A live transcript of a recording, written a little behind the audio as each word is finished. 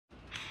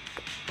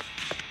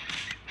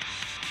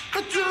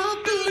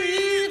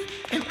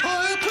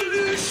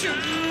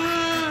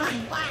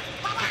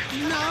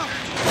No.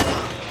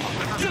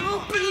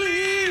 Don't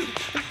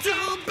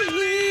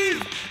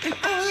believe in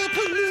oil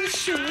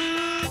pollution.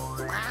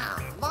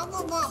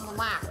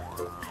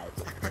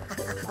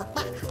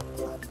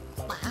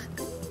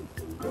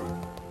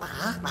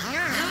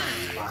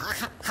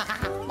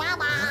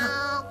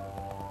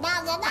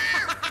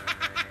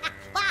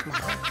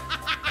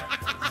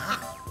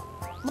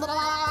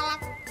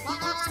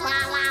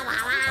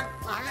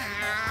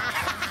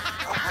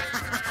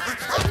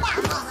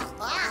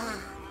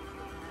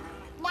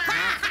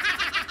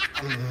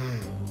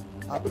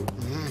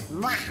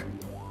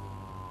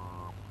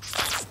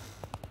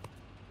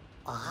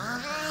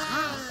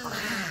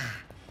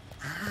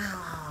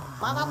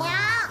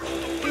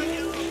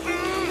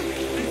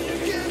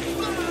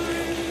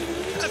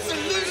 A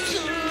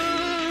solution,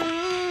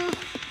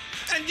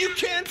 and you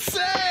can't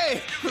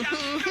say.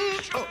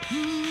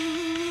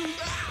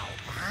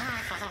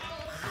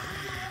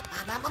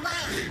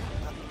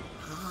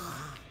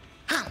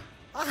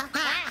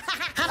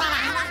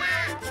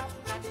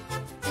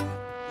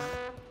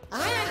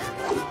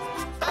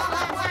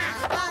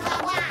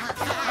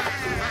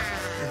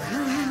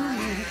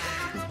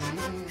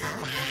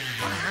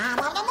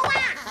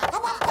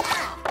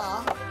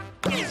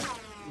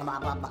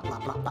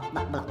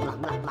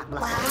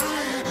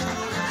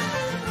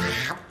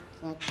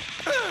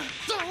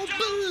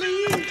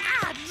 I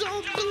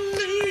don't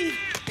believe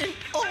in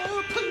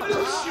oil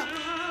pollution.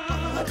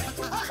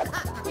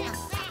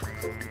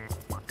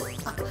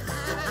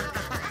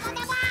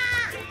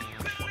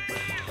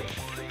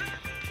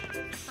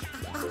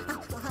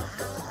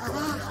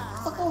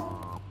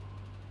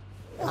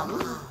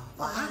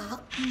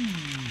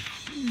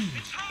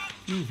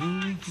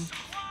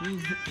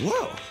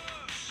 Whoa.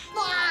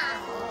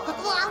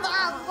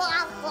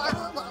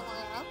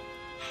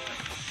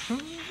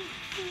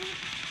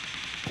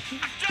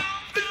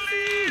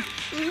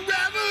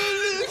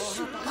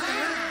 Revolution.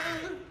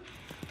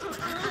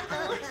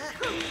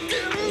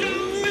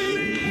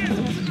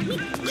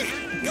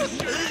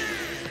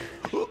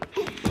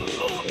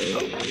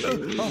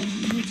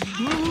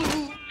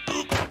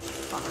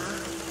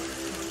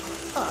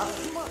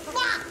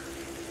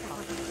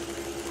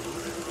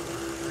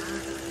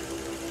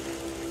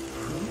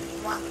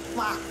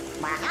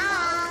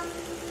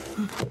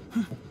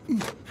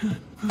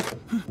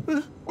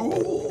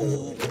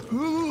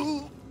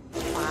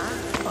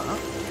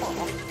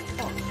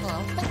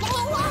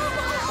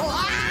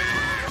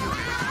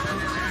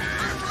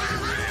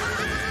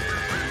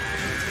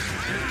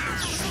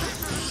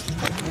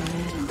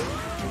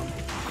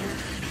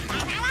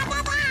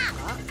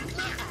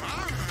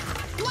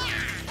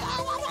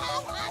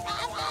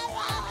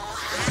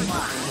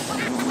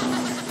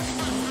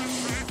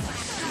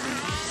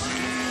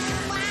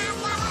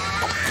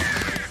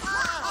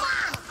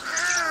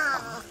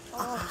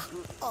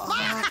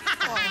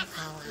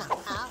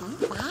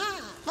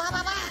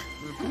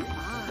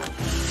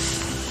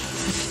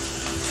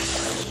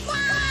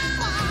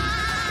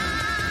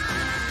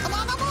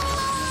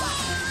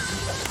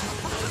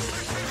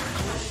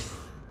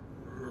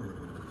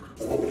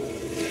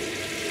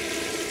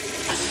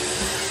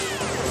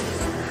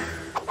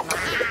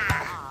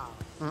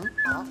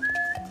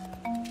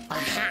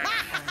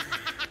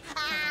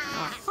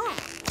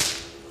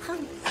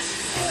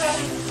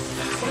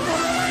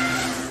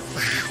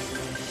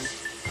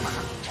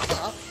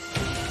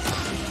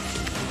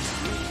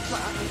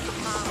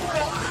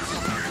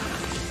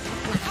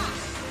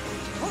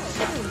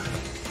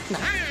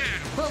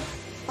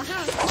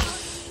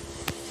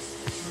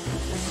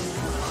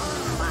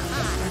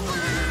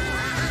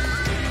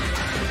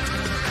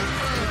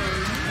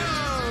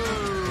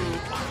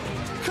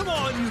 Come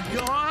on, you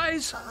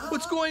guys!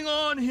 What's going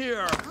on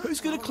here? Who's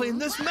gonna clean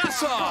this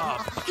mess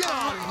up? Get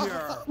out of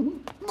here!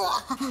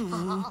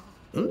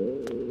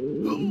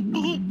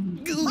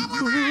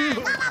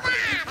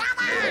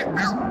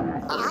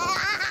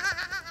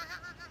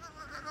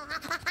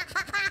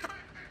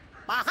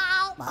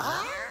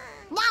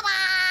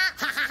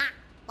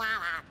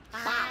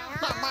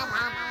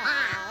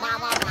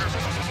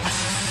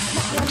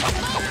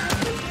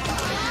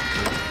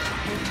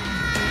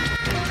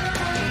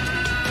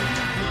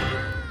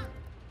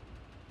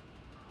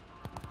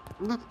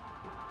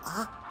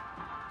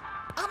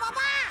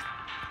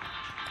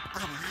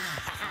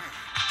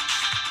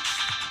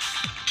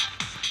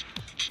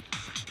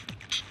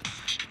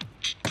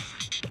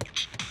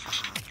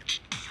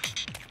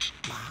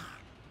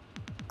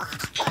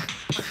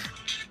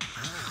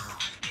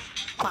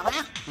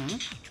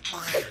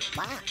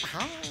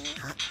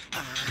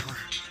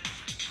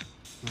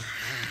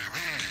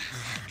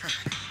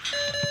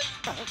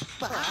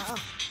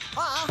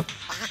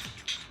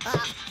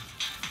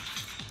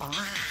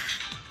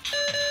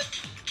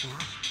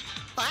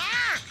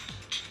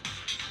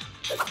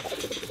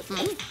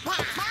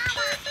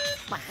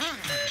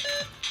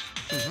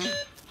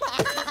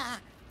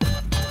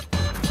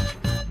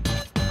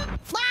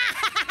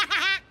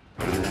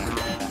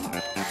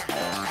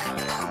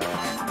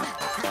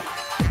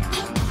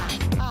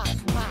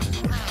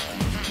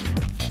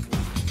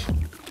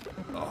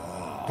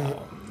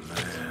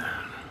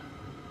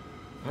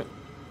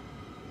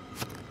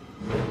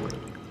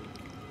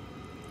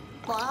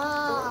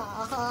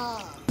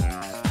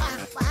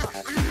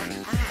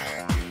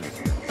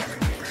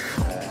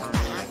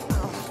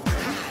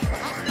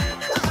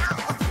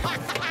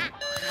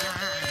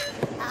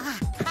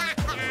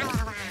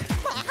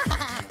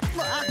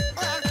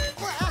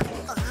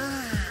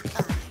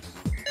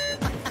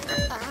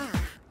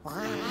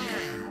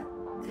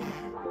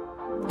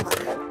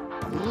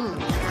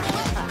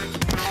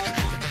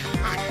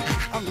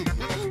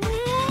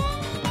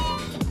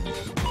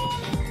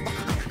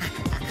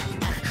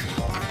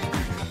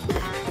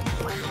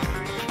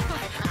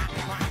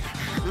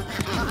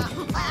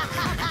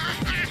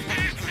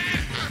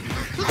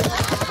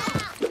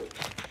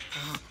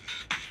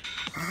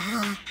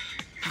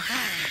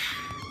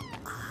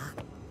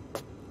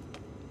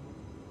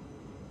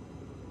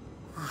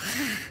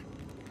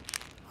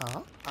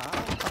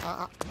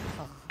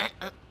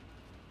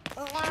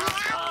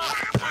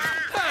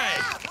 Hey,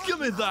 give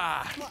me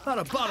that. Had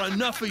about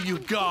enough of you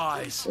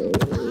guys. Oh,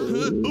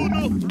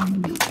 no.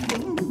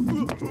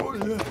 Oh,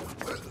 no, no.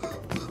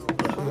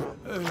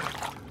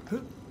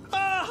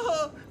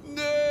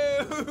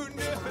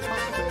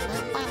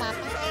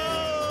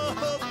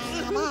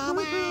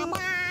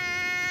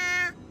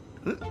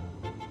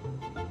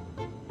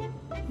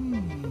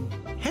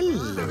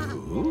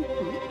 Hello.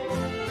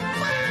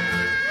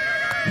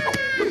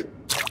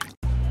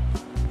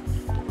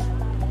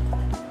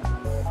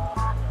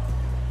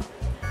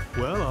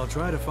 Well, I'll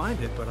try to find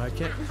it, but I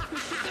can't.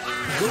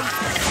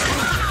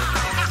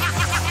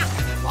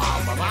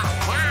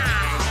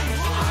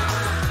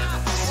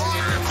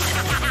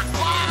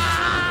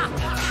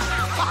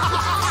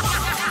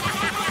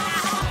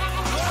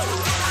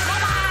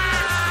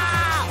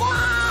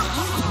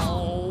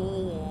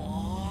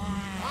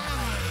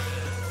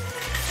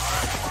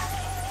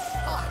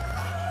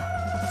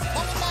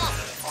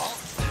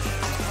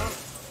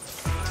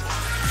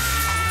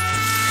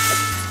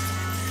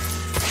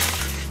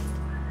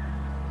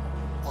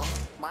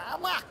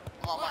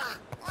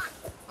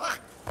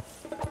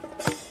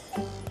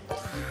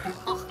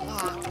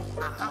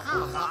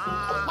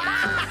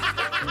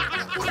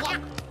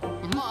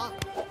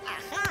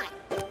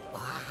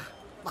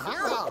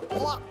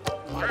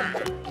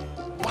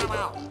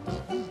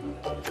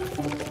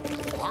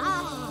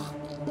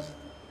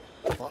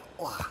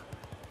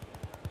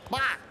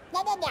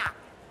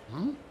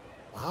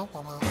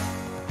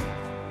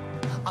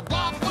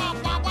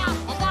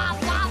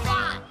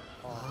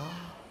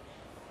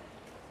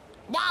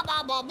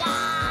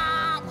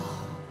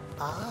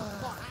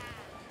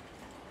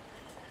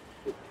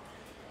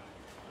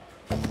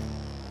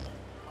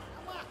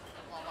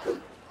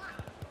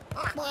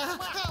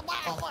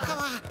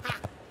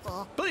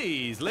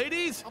 Please,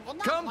 ladies,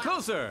 come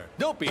closer.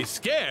 Don't be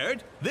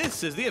scared.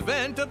 This is the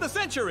event of the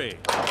century.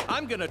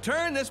 I'm gonna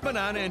turn this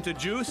banana into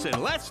juice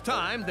in less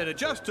time than it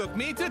just took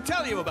me to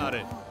tell you about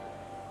it.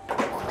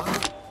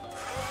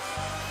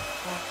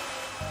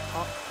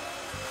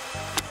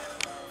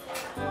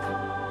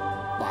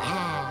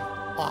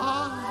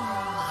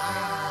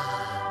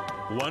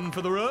 One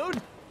for the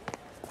road.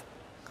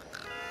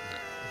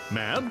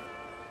 Ma'am?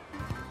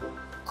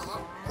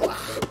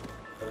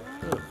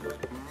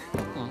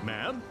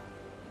 Ma'am?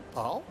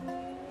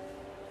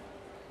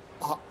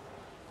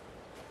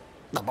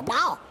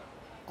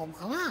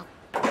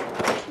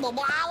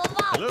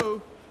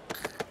 Hello?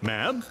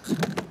 Ma'am?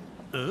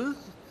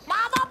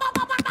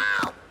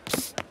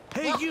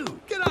 Hey, you,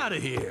 get out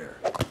of here.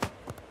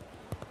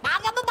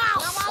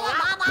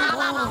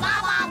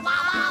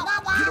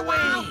 Get away.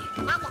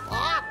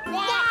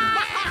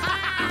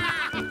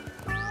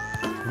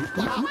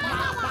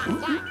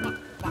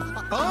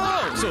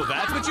 Oh, so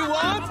that's what you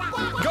want?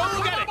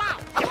 Go get it!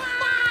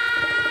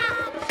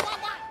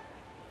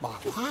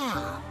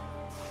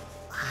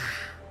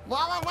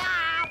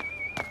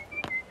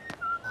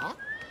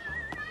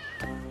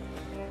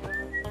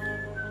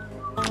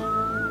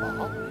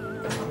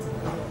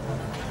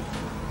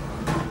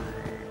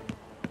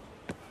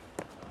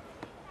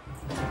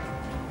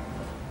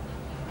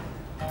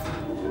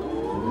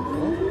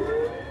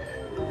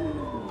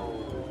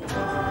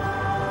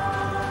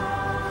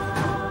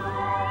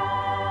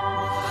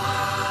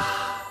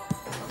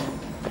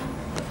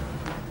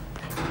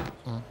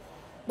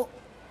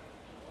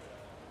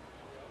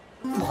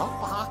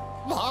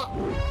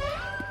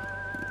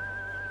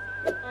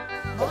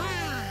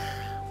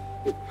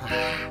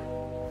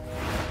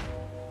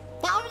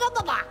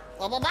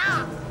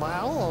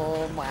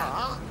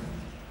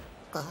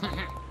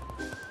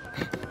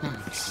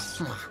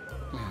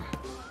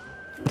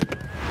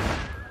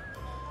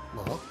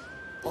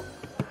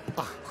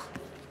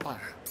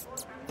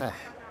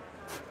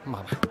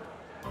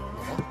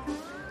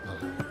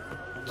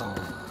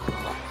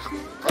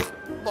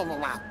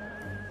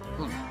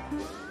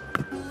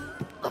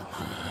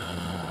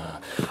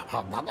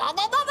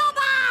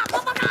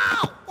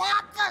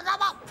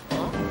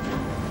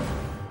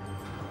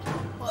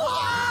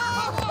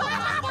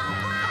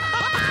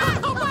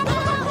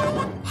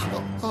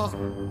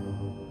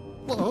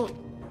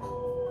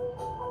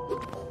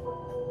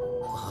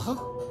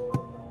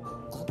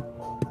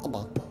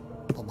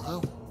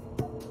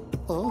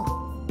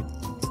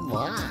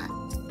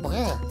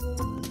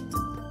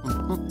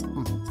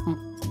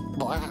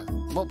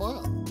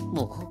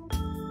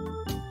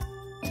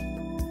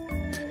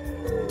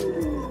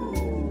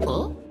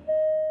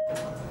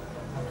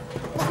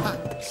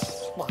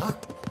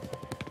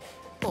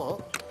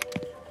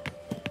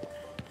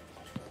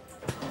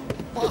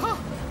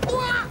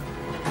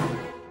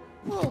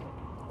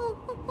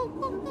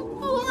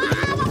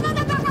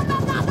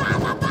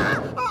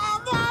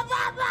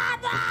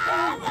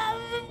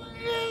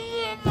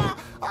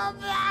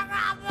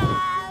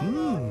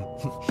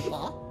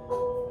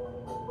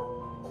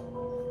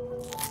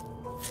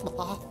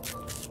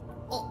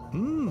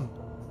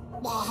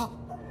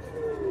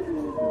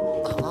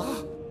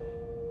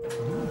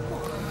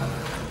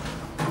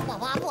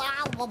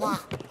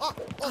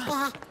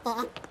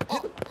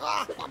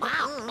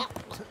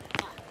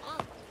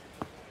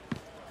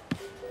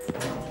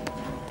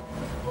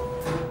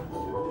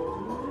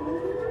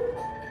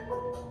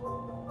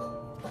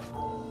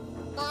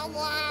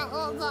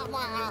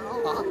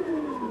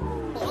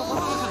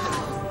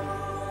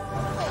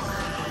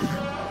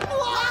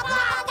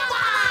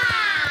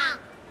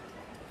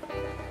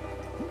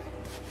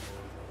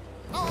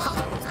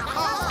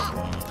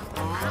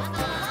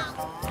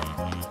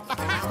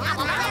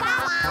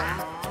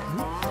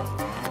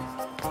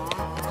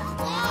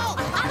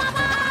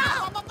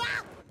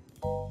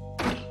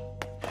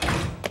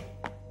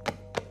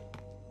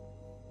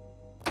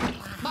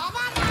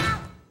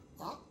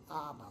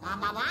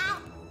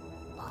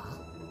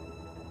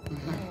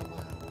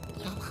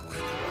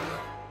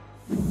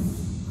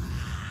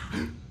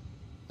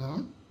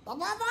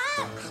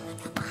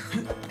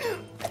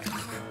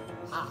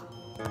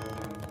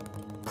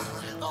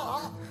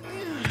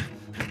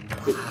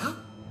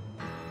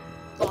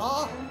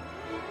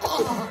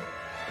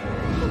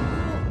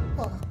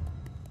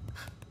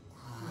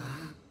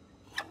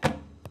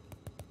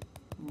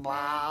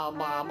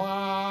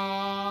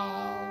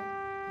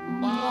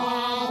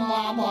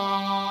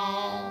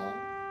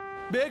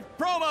 Big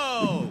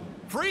promo!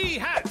 Free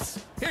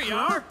hats! Here you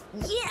are!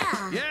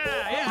 Yeah!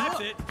 Yeah, that's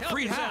it. Help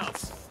Free yourself.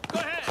 hats. Go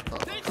ahead,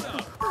 take some!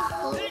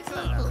 Take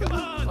some! Come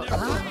on, they're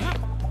free!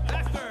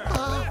 Faster!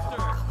 Faster!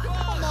 Go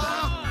on!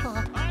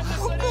 I'm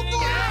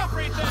listening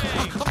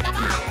everything!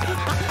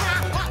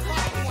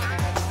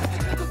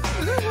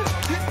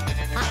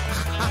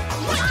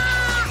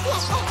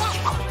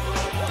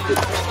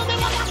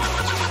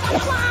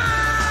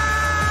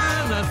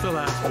 And that's the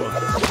last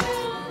one.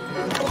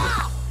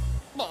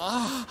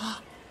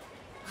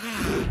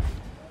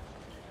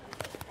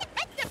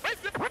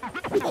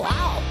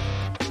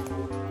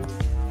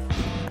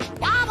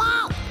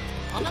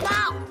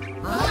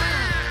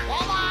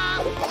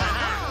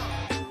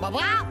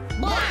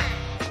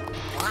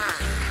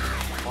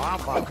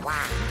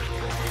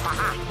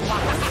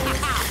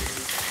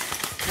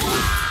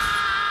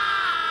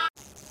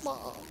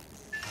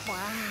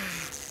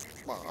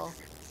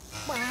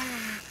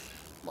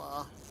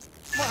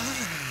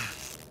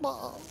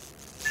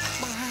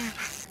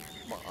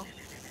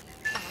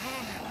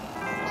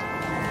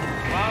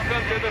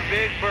 Welcome to the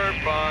Big Bird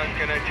Barn.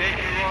 Can I take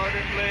your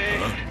order,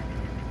 please?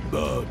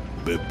 The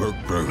Big Bird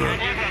Burger.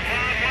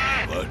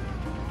 What?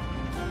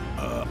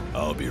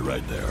 I'll be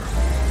right there.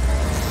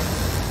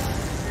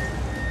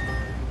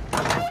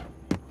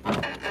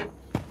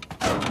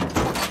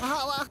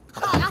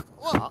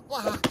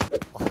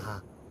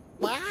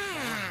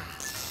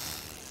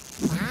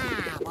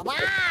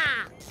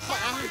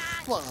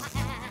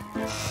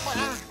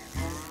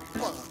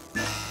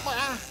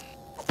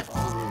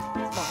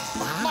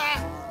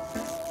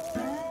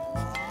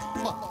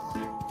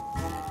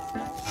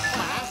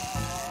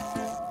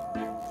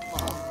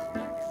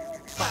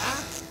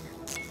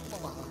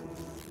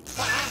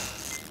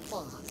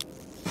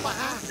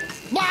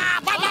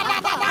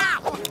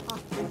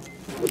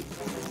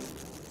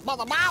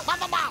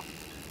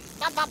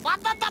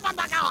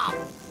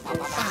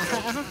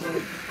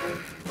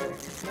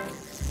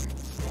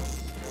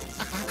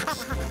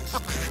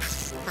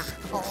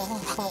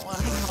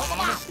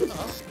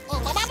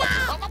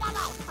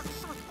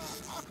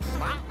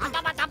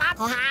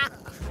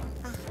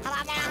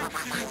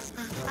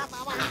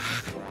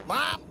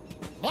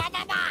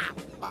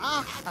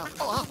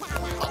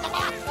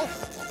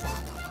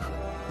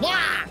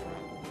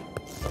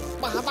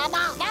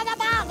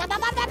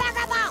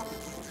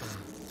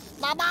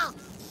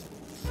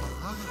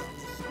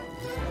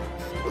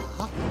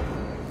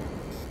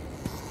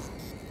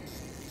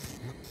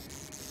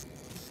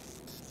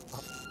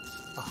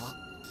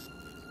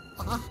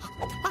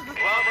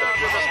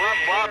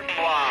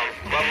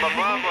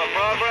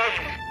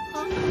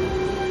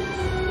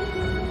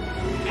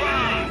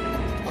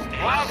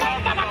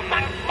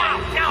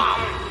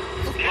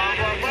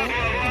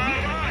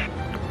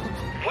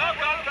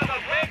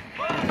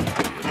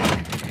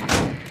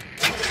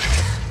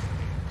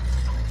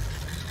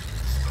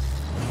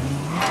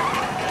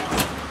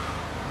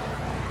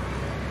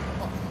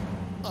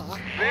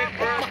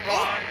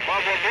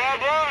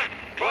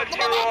 What's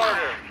your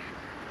order?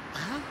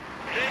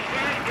 Big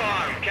Bird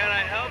Farm, can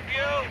I help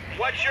you?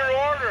 What's your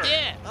order?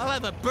 Yeah, I'll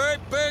have a bird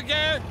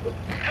burger.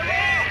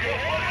 Hello?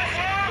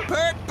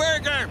 Bird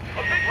burger.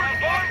 A Big Bird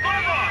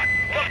Farm?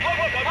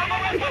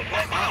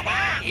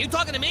 You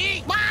talking to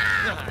me?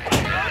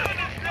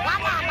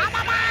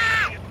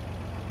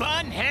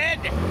 Bunhead.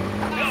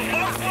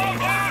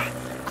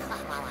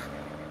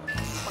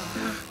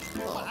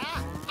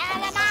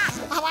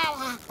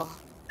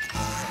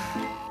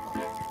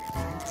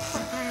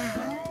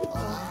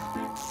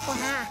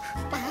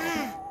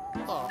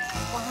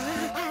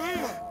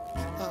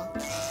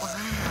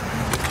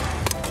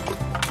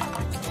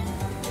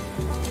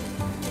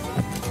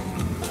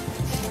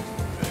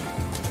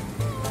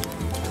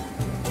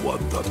 What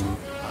the?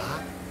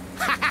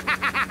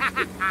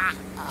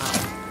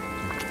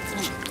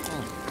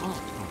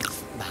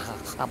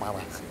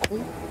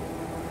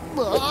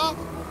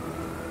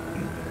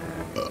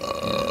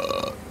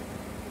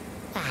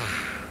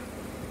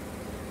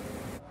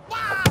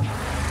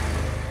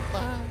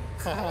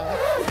 What's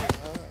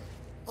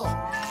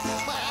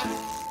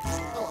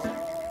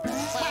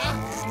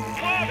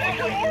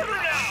your order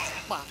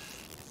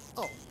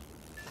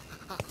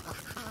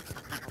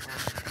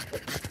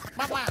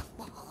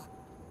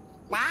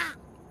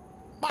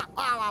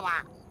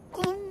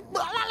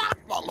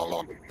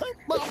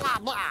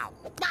now?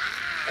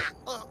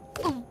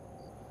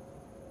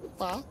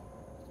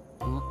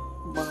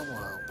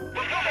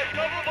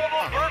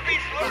 Double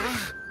burpees,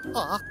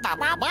 What?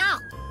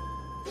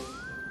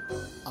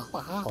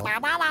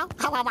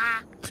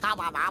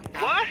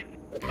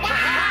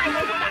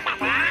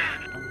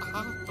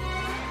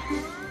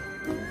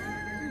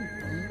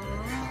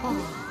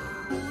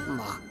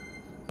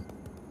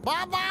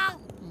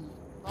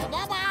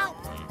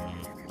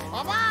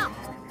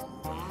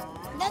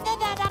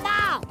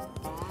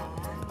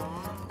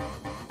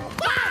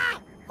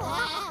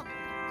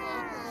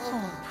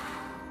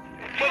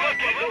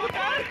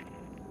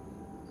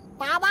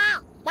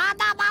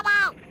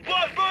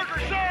 What burger,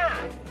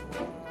 sir?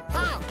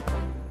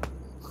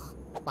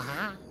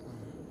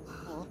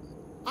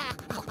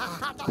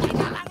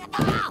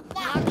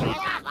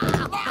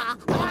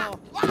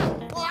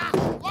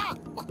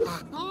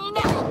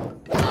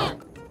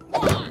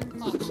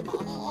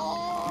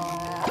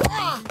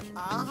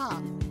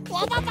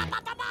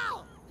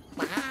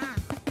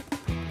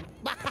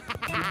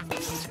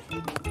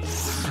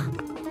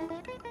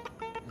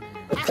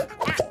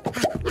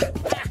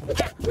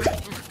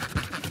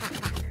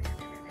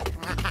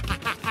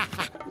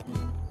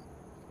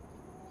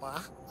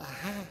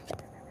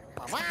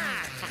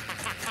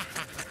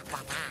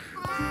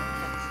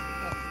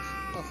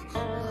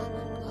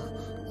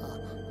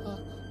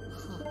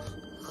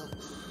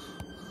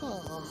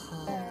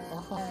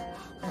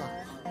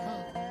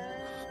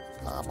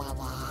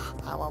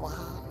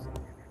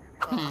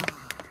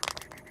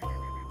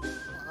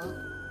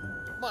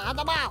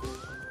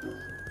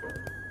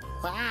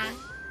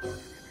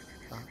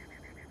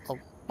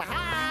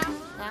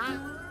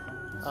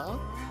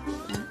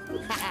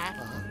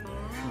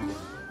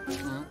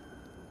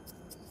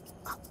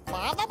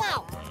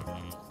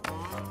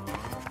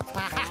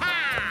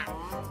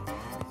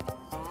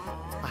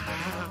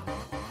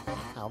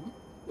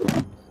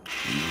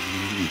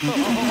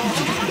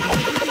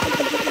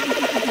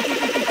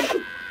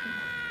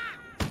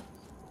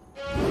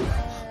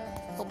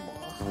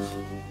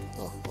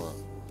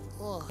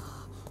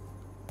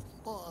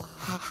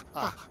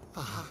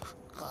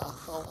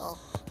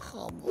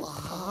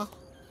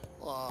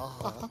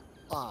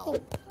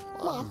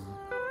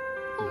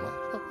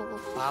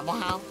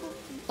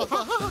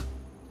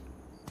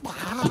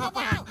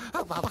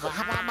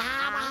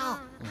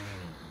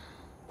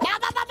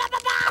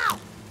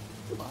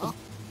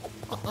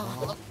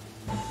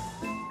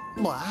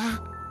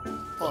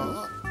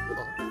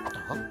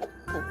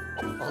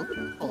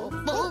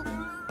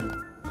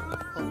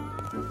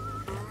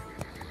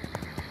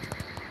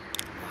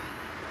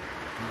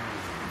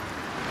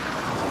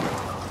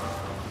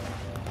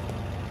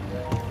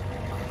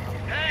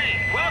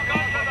 Hey,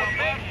 welcome to the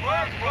Big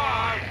Work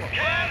Bar.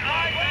 Can I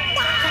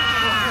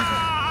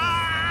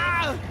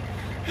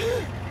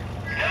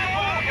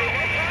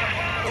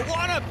I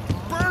want a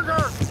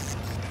burger!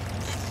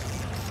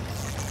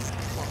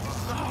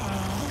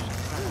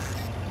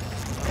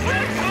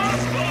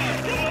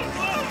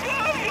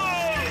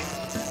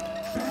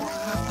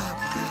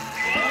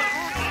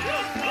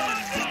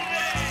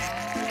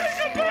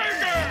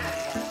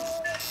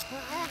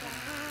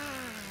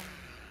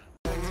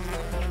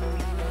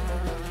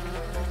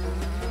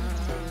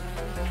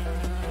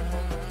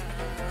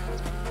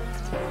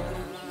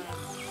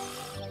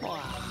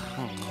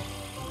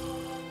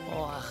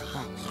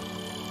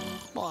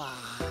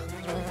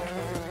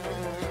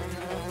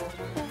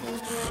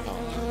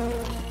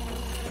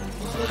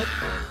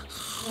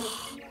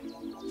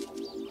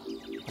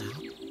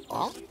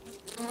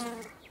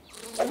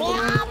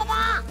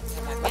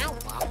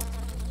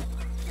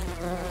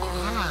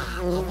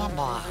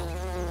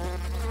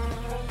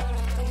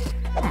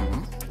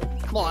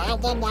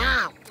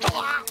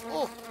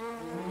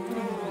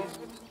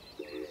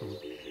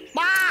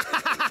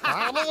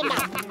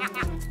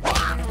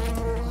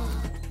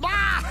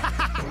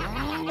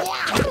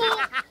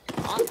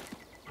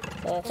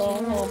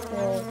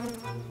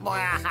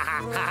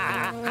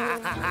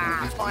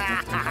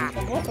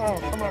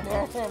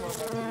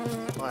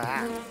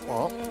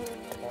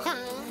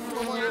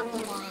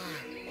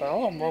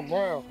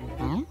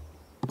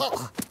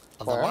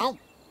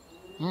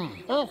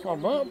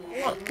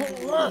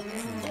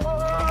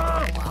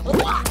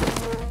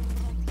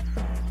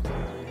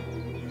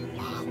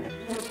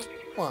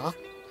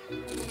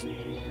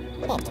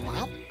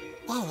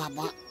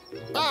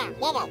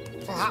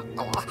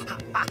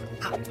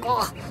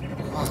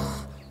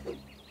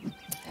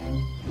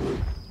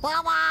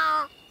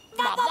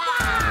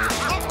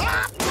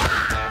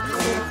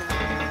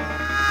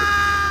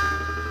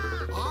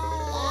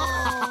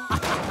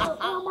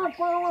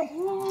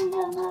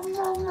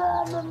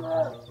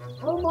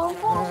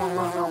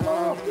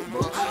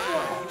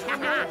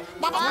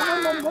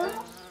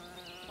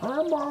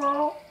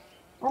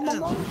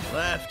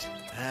 Left.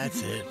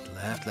 That's it.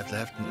 Left, left,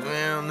 left.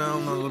 Well, no,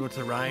 no, a little bit to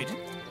the right. To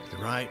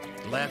the right,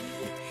 left.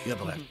 The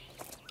other left.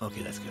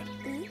 Okay, that's good.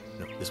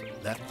 No, this way.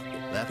 Left,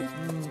 left.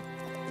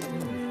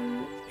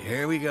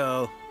 Here we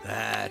go.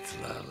 That's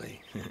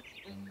lovely.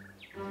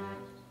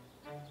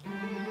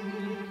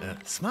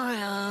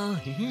 Smile.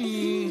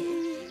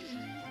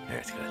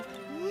 There's good.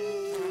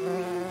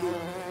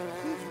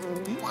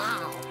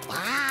 Wow.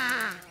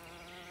 Wow.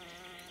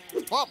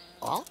 Oh,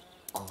 oh,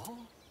 oh.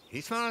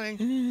 He's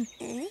smiling.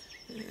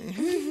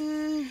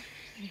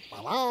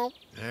 Hello.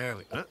 There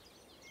we go.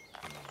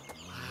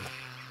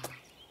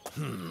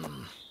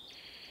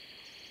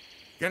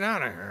 Get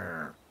out of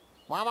here.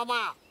 Wow, wow,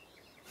 wow.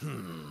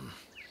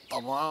 Oh,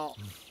 wow.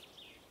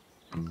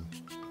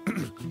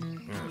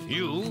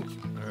 You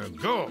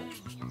go.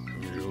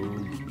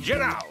 You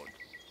get out.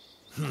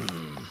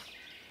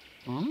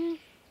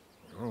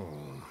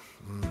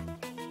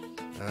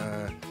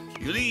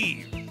 You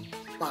leave.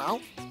 Wow.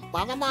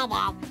 Wow, wow, wow,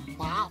 wow.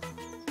 Wow.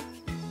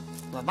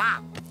 Wow.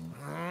 Wow.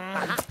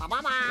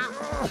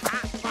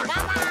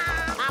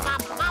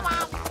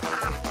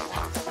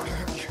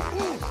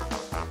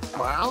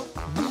 Wow.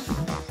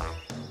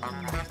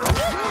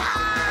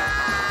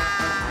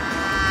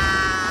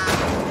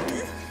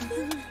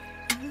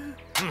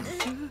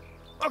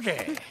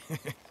 Okay.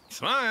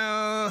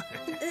 Smile.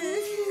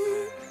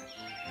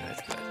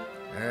 That's good.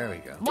 There we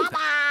go.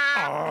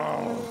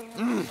 Oh.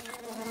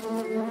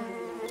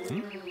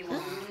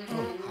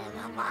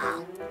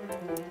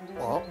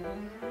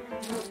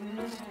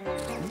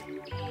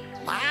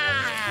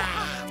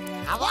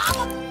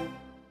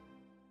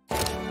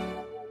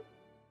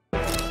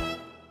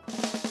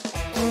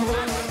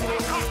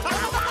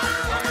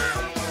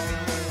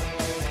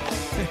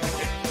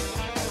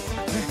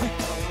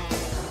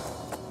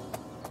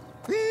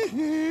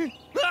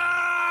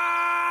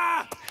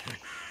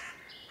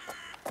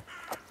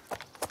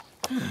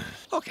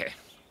 Okay.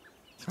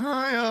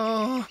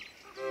 Smile.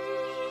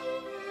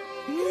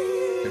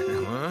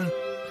 1,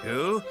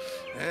 2,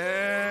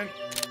 and...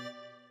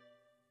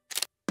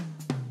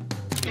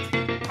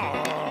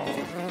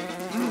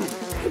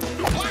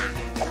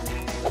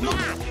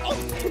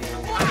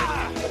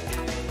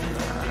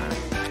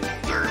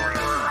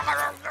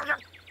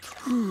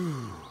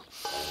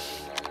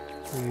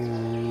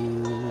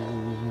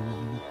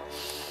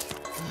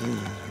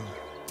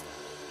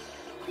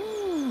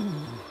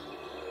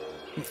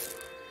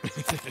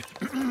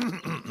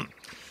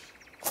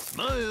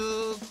 Smile.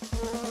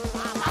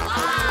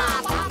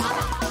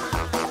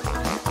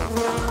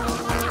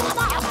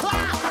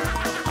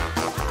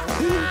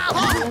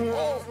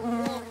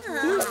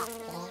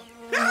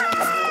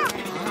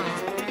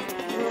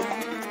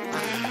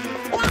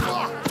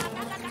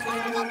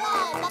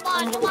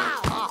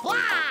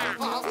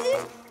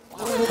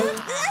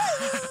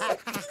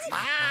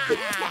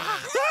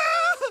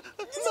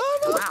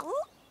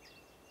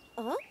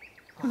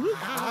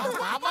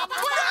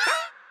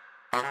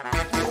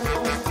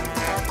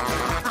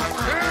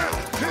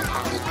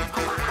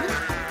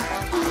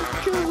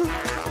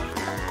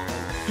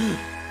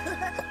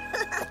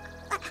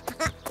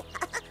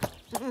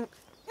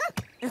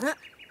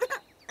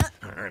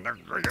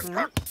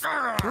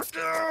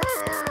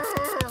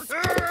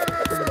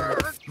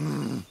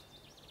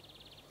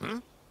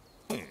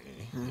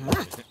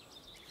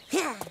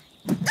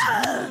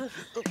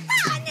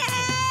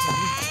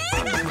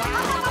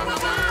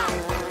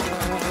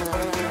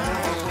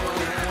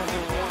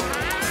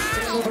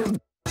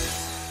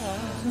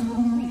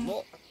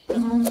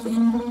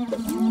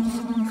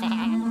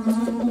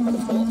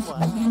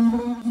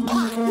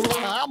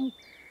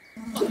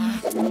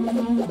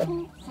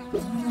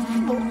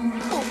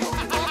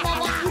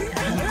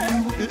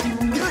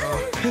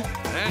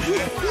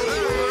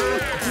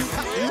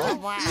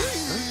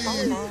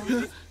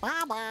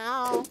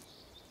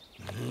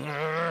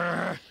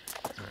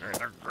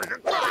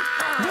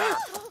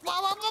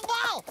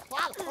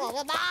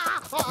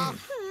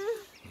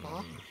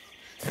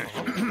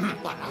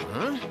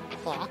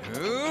 One,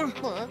 2,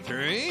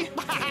 3.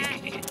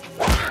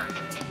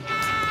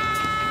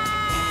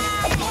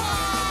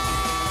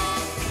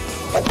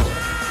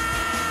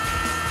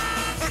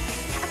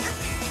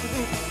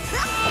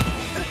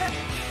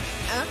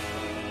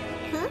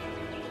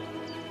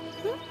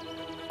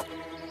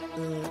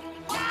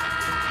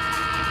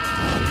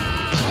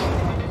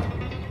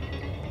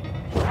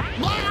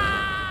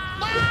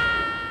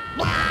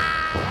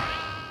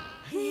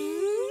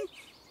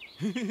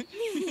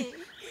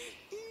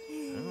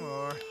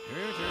 More.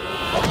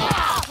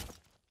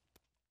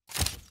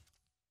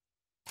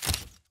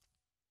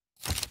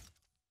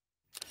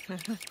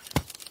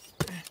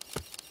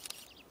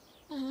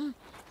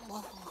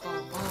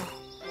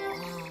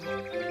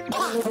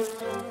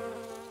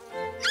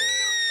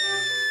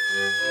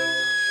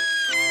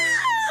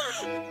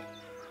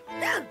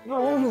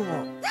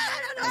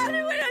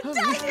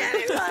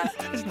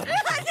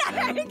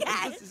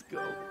 Let's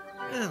go.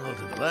 And a little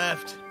to the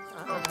left.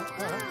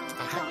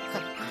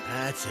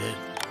 That's it.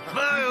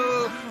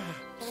 Smile.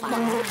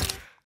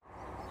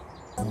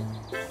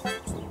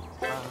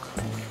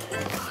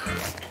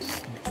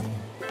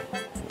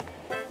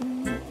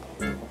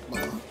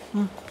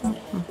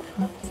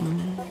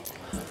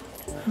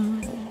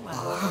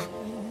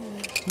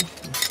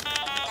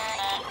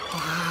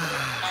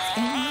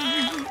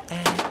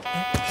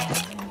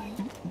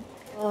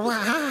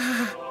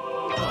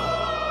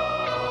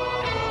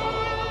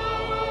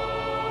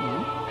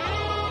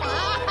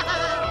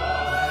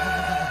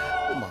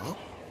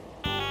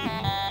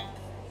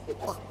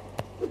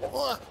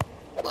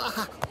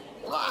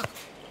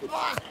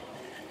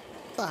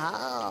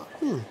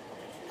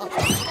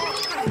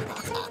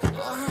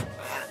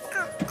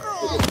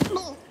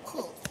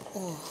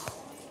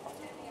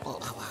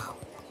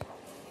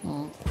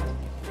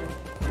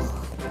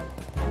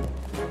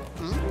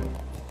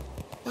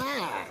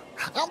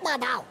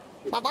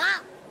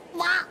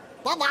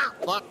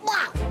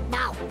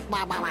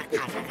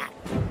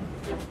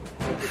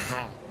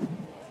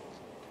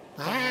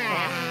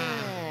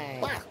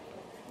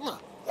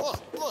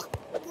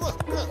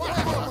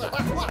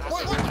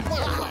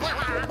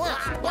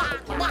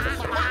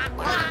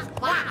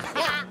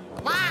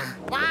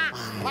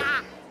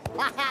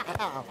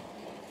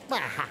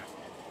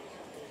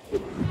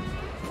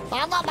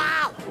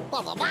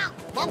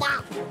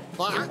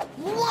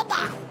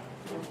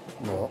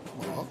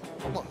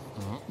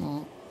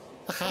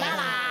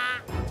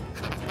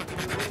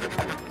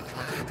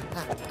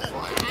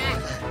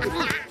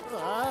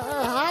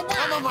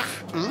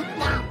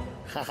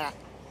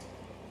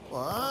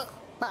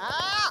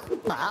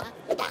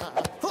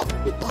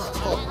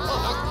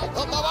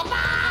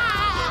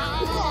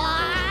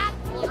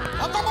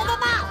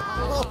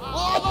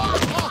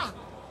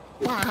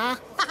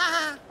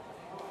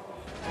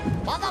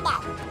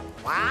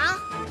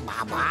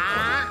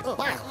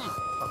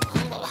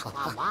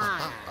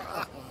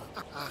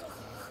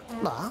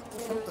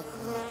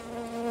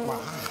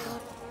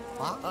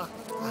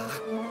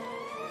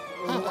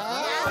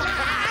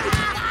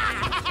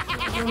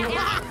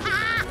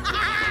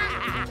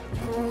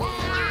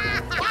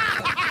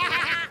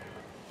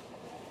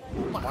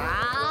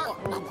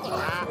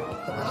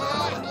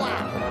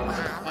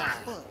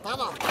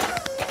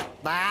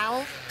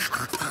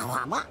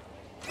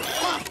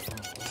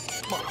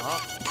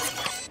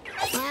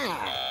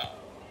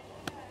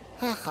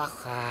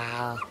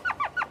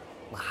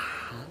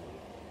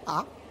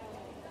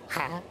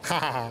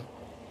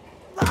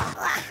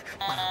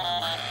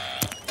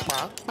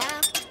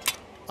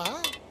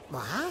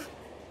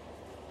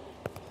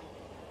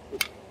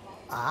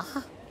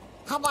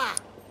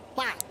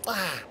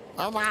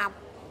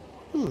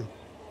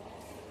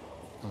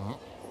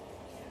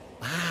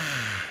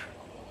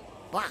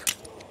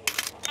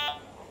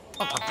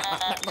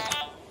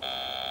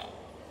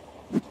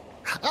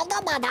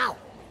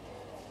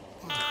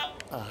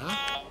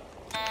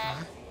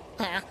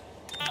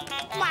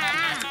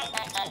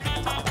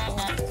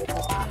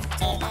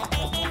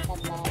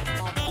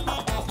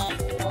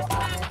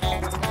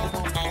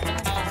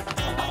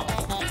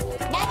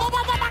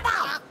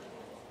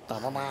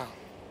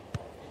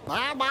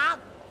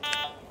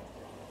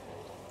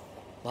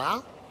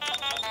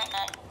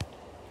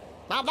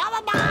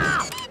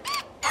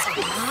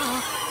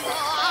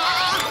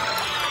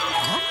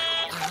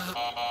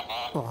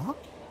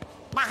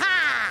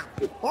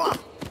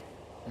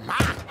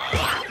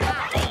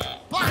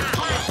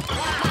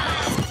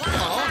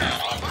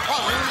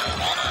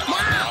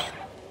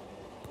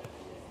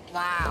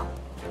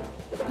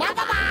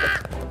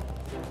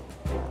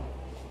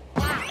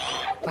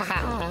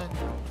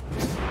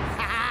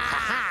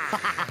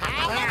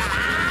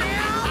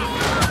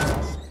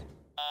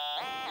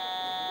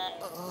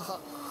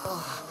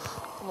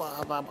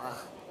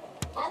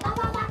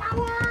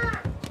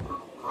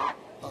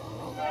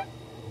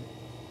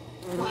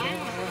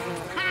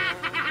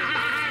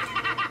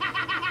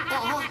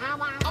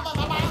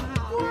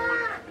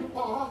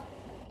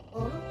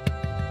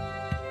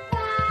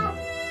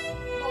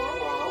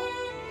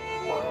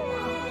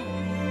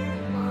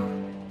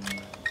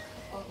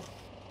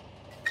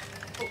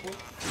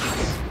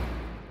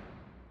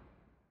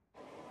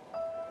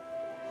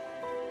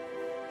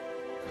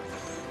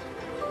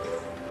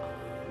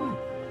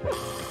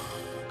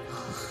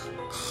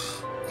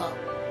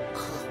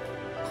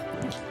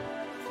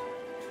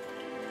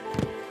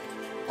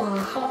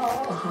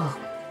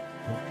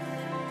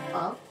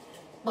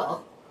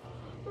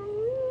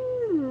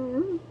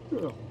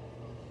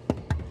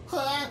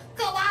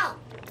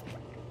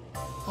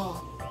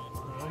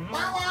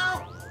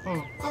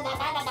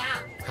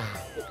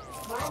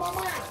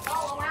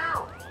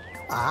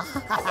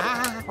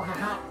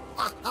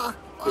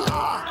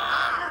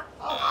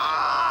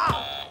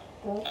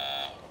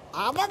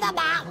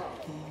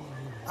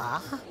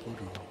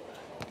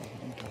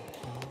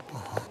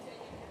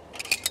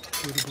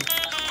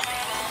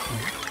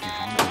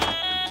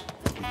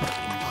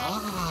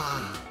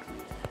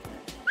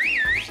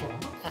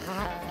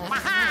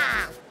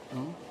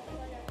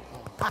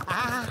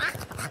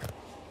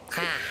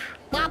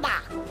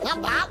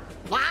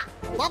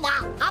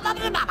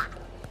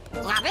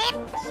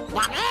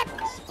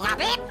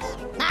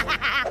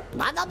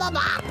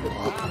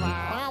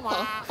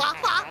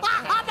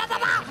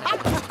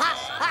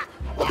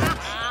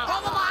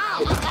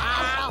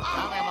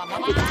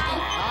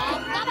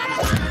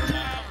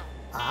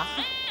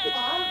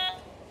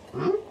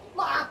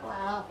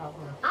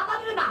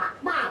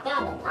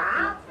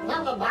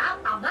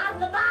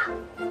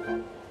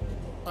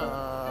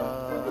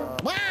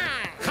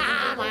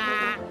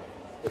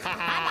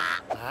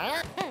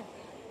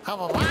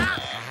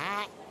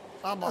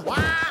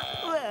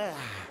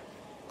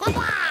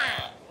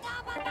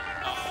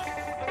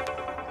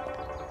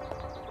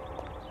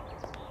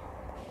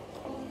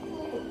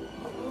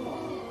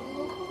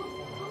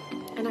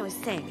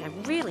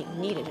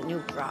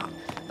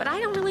 I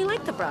don't really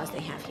like the bras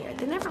they have here.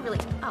 They never really...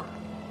 Oh.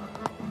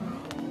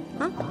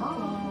 Huh?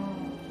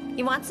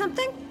 You want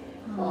something?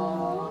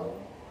 No.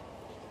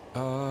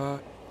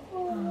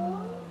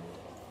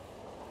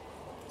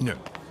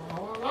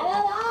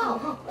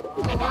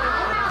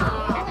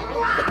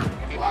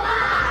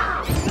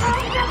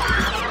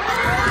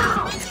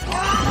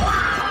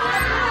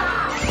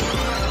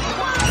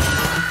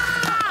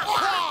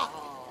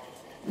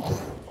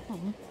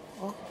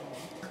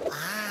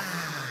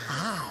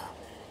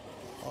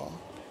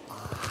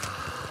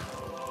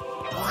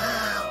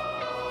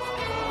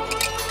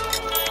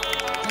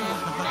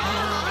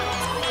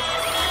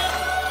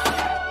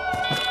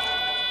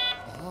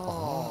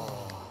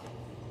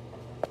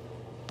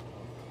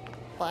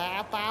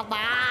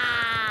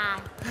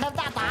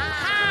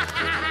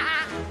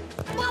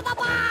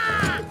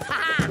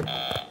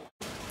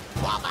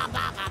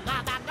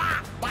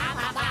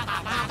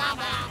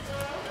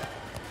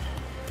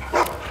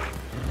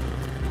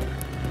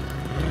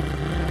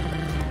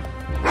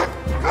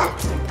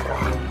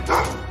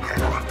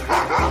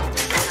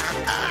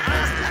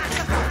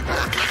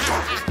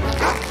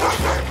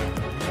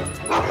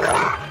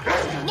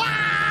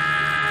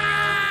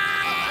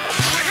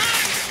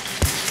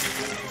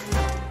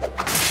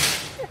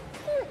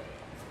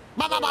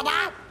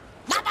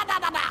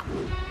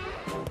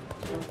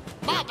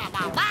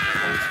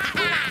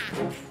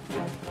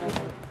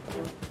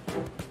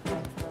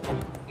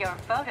 Your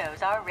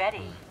photos are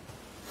ready.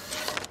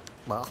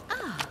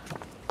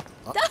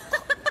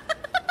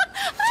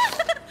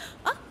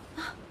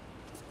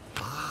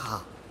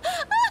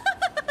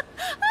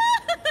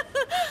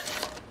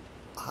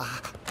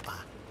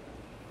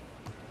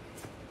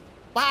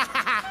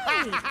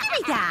 Hey, give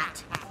me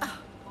that.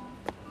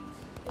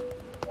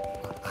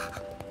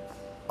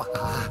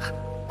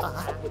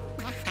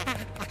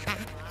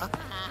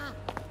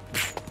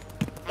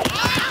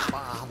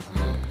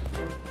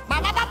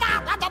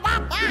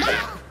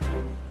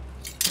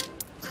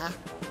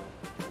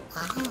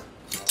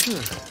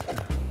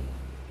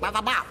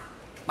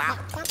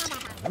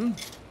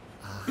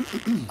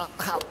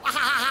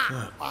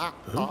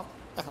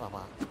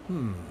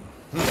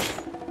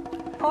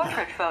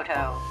 Portrait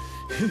photo.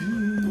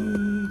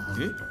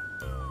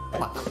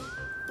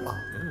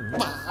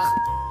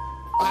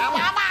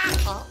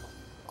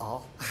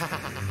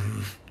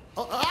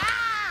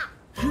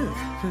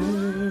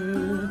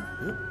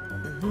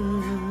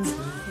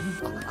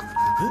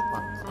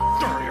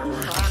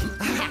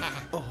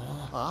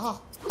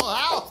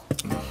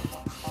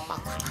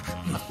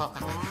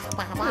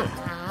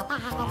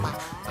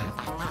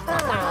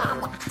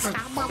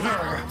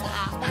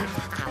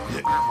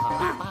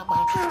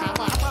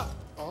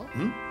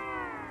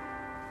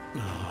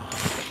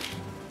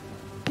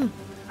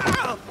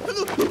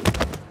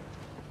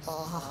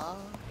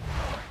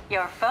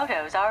 Your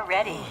photos are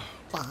ready.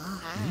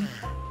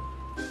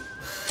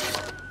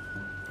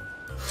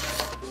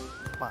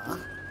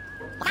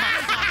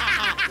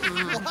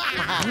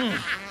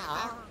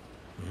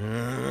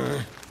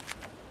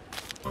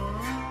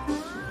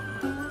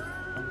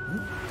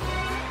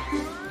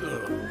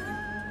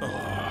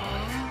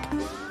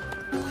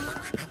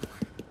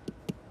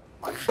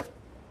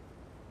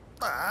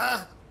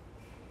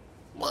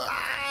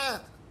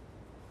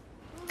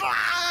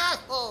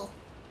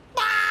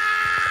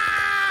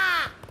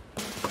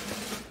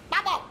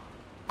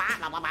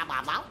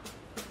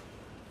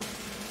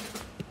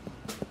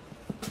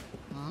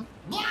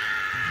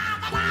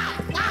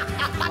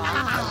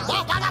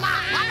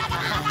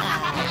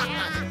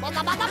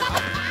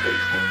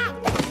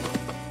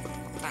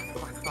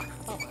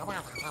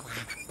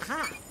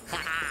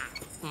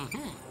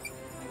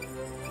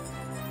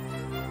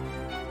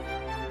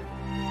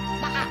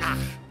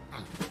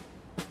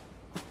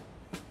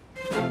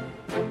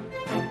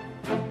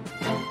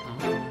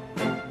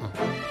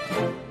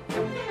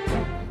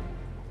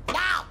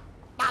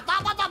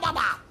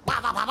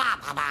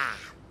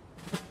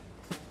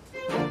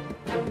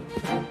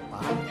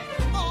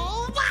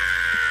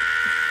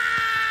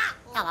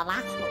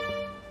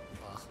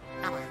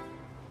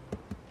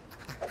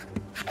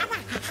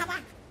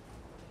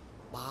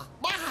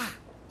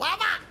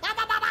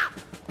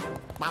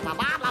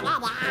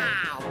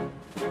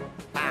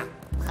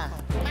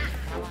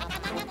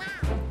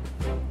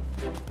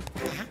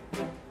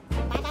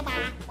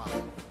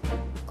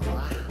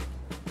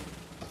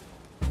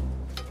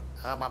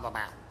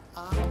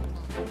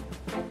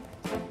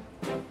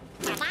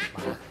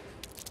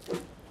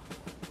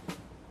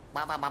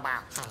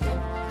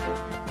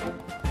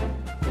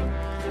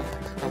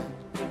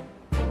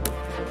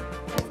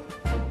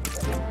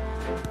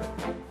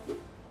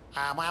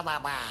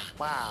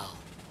 Wow.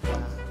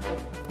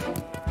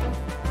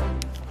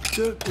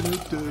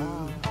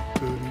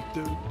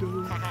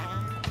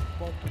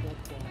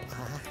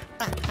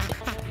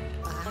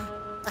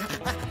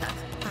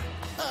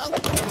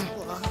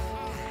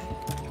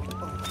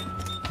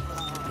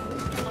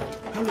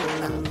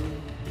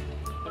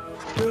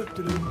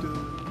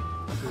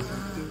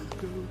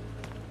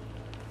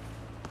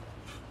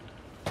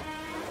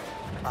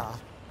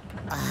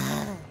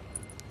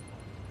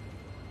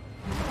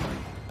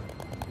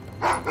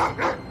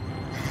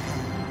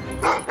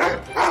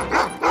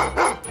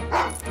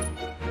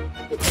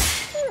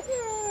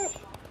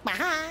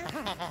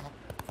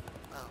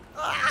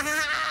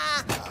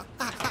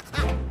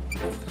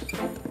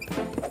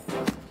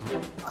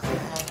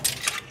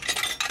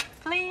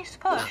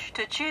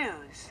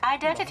 choose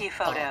identity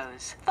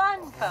photos,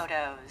 fun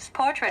photos,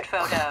 portrait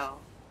photo.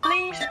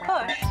 Please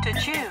push to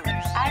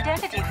choose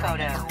identity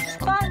photos,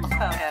 fun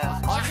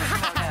photos, portrait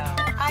photo,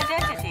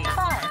 identity,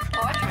 fun,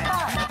 portrait,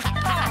 fun,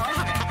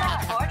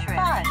 portrait,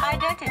 fun,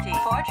 identity,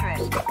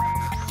 portrait.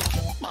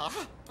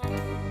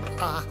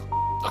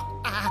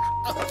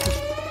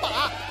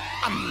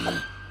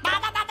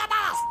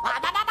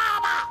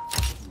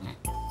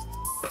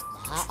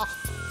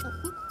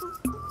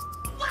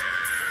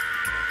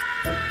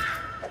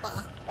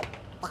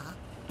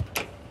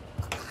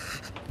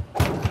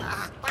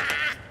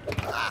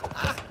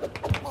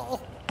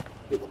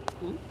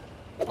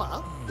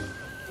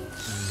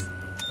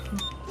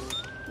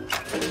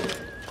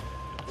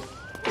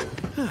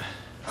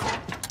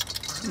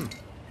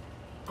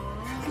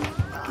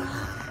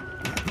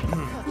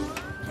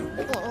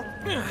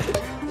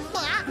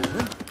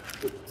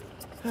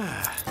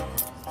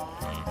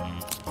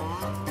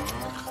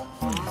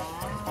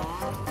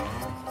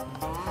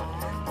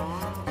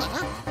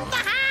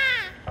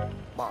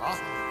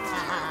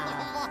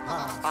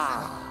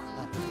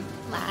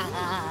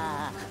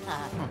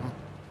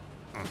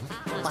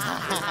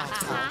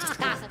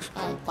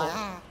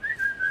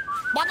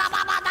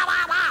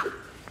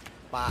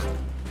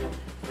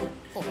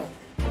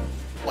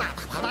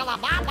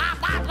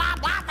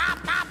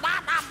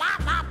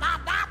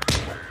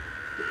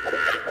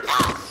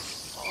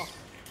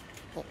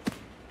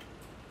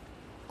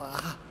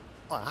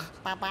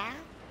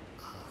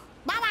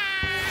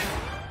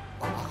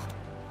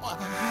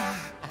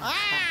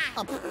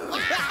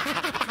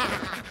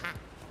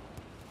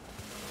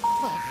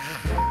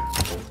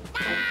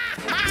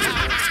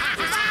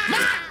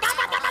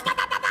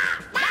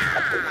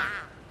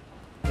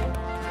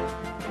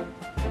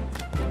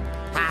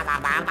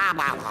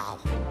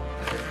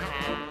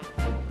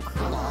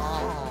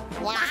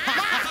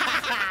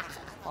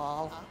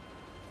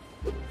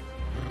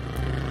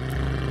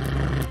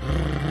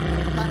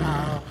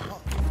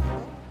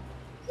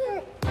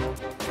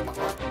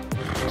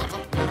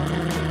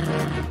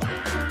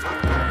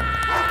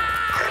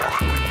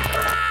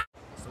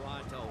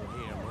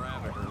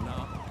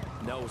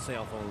 No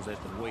cell phones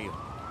at the wheel.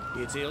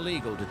 It's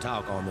illegal to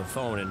talk on the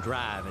phone and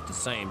drive at the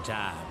same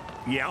time.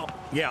 Yeah.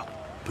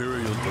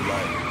 Period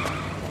polite.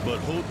 But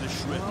hold the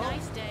shrimp.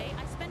 Nice day.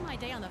 I spend my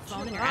day on the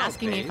phone and you're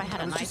asking me if I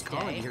had a nice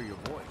calling to day. hear your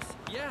voice.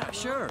 Yeah,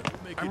 sure.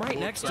 I'm right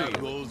next to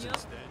you.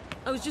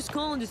 I was just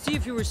calling to see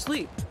if you were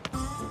asleep.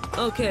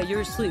 Okay,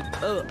 you're asleep.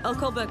 I'll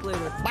call back later.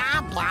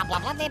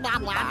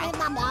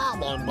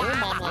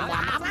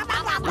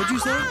 What'd you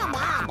say?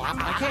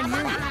 I can't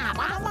hear you.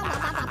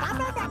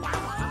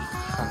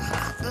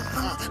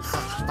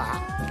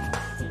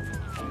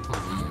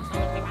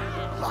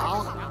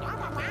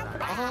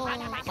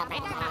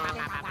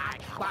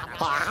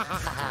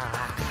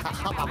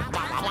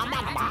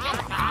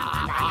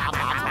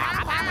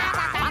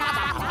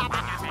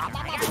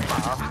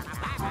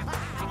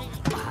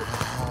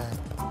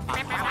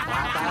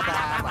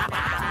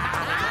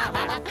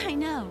 I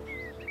know.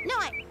 No,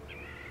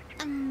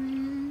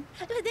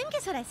 but then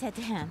guess what I said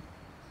to him?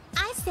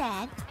 I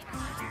said,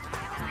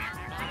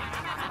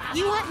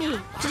 you want me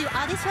to do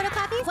all these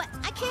photocopies? What?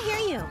 I can't hear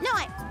you. No,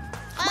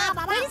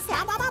 wait a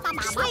sec.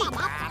 Just wait.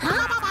 Huh?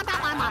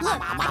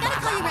 Look, I gotta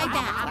call you right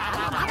back.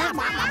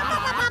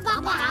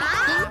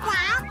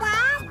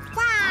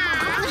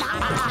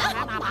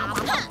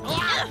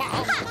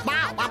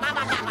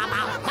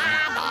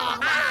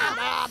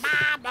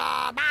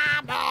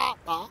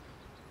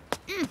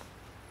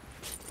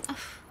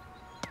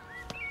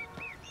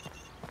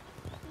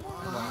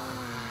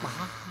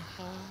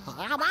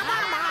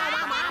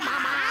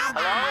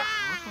 Hello?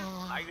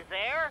 Are you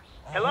there?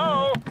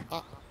 Hello?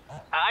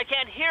 I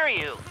can't hear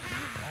you.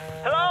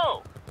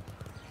 Hello?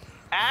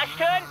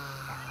 Ashton?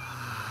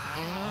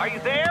 Are you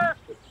there?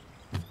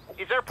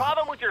 Is there a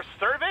problem with your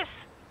service?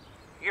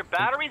 Your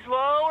battery's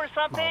low or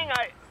something?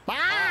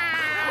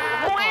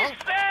 Who is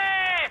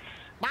this?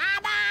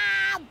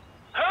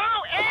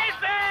 Who is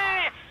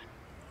this?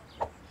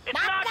 It's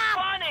not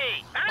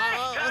funny.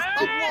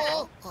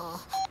 Ashton!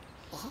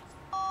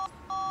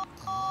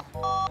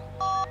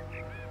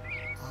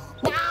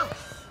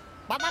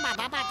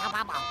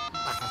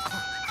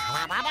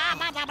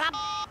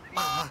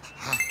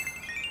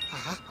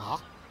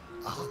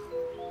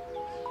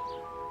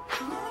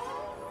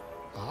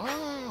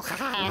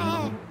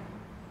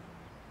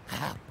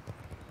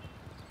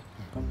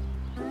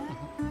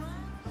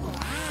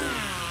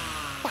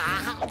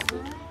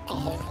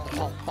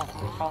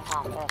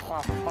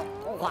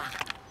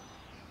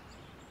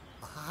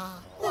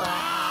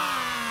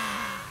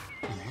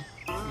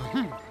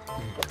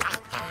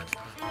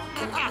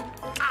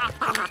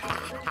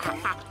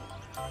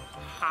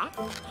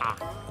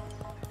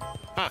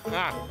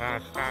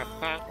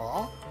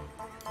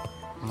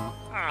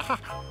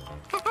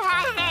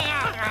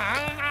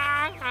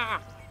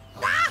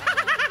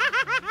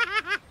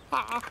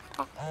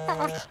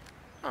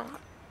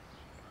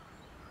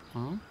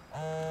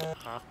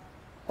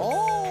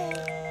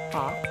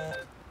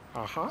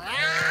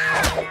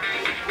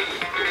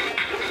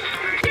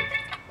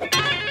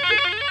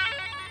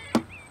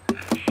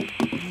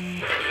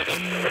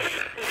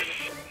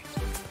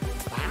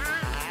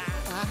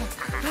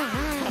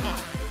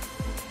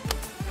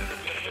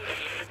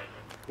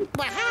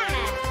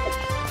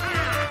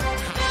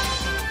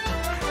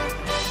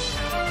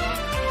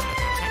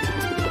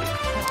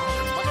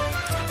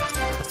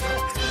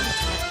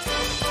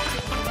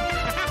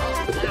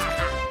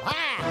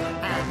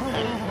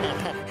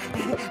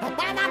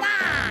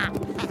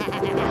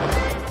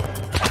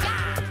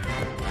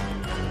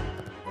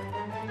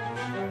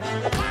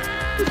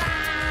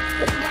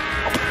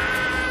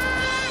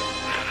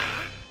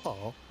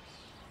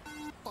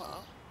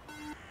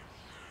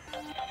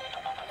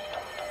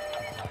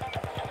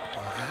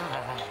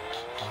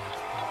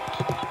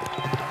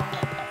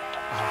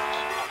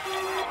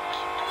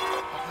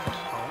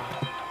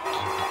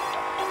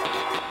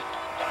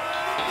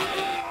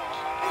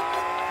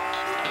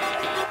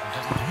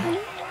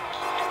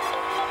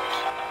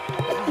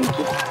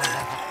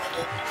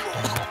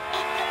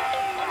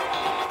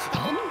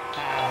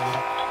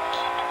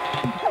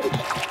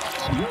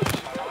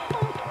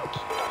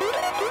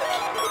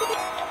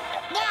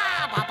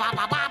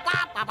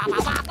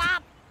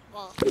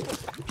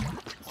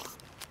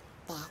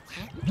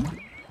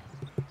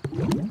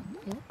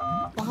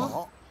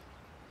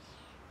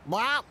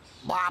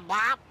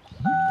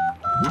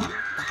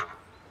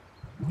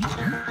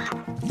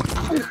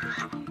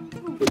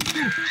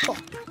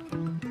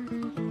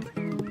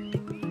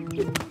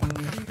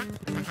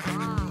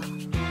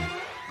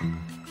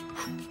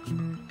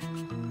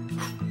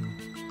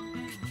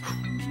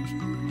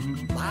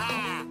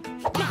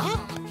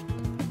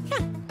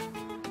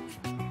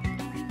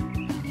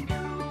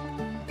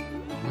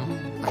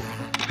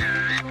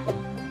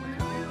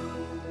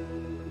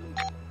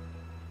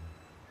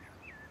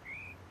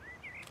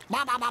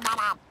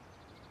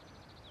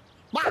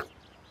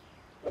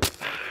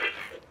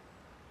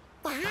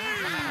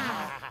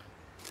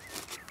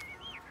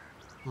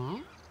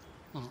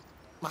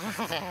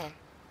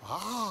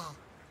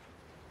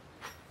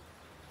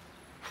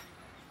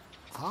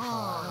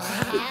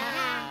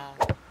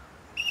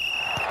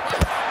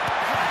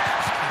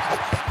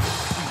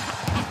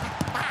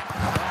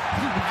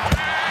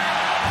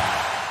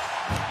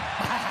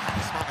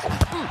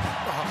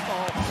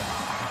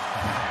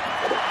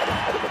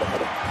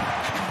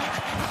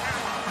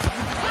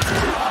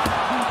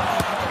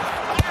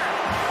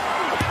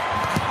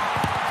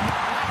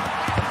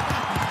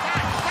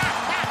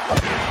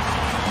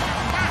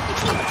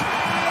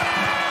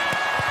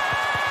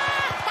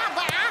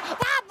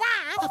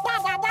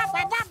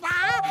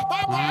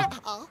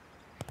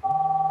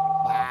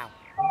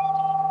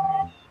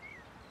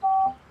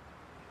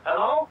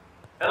 Hello?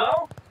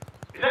 Hello?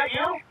 Is that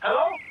you?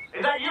 Hello?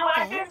 Is that you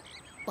acting?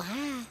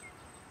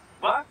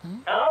 What?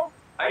 Hello?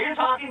 Are you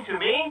talking to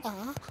me?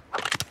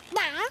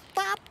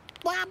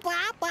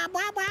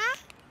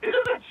 Is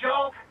this a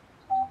joke?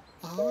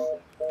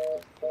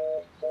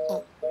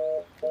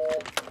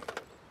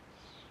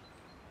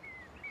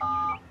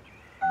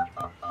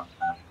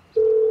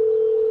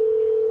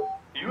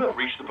 You have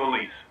reached the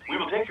police. We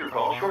will take your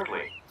call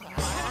shortly.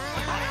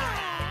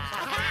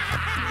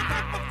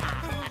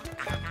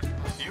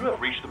 You have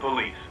reached the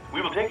police.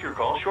 We will take your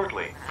call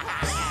shortly.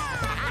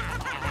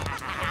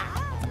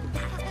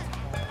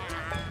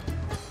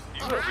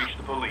 You have reached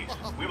the police.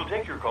 We will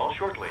take your call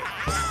shortly.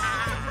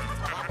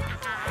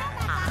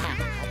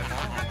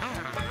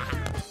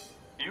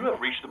 You have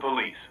reached the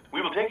police.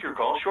 We will take your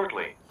call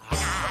shortly.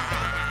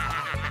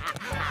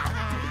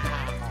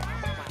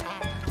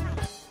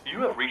 You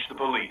have reached the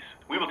police.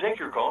 We will take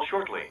your call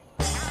shortly.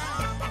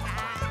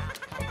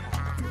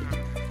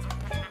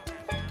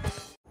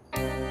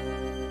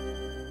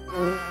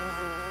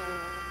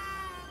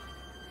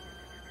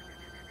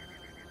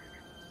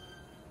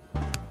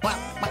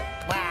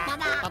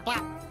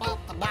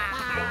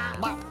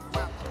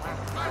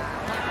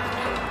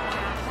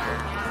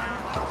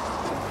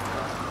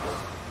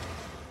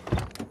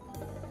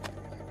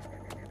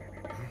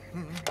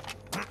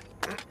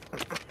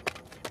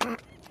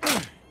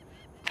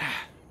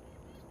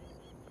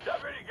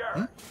 Deputy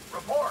Garrett,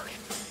 report.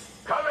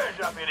 Come in,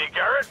 Deputy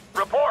Garrett,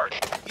 report.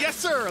 Yes,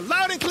 sir.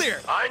 Loud and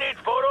clear. I need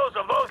photos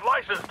of those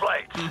license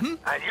plates.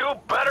 And you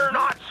better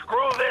not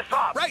screw this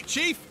up. Right,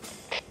 Chief.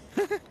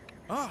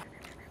 Oh.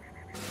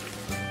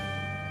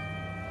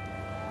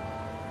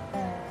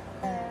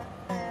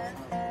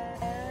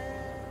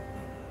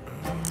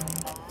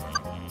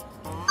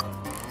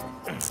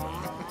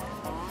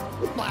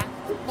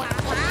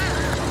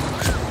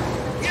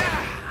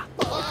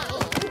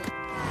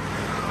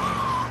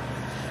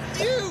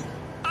 You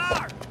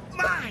are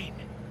mine.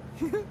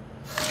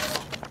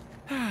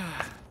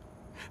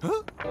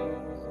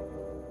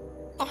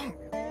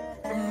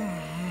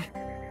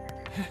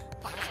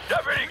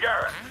 Deputy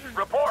Garrett,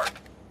 report.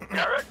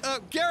 Garrett?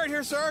 Garrett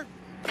here, sir.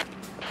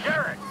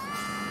 Garrett,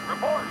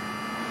 report.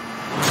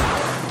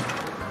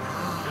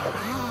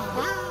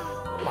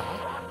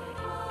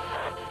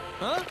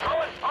 Huh?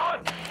 On.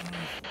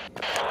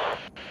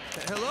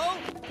 Hello?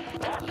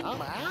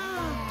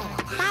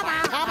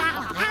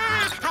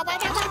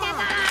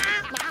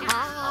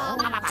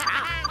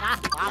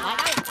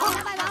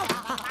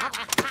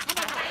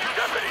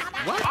 Deputy,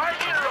 What? I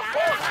need a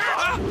report.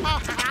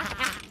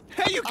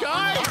 Hey, you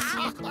guys!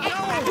 No!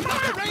 Not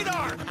the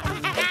radar!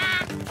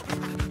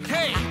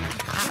 Hey!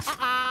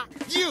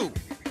 You!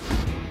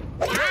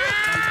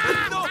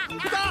 No!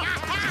 Stop!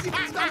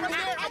 Stop right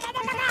there!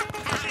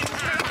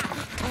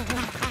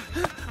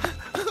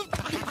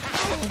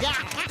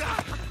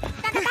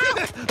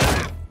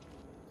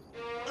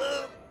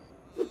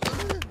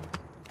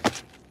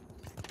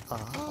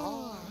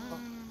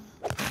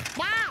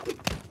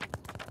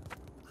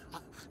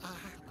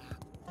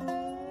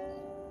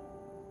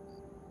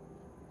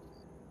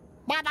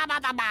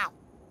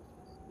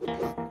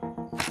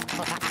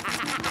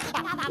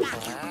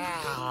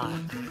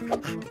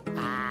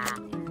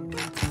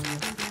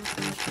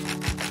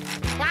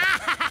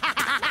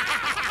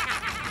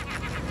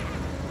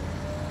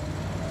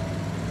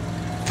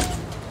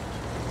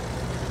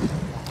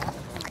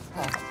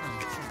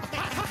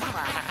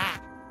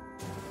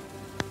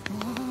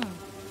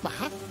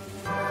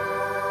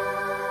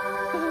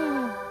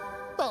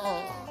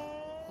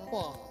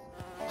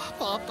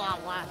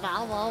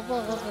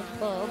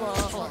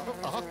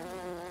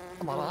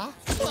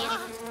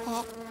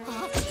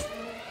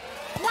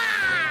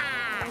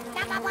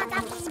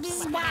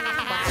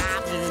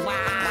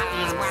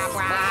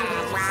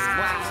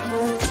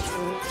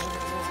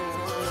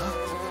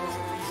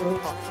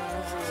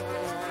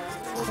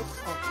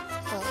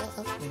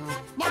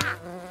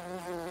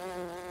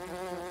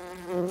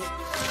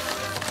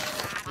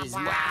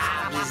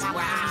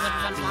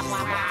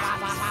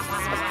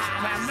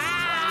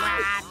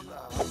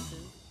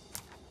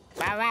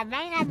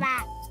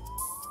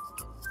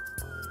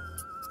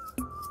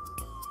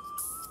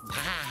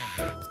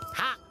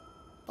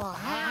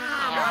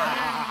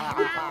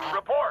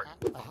 Report.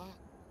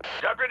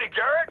 Deputy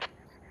Garrett?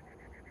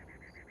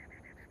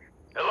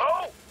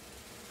 Hello?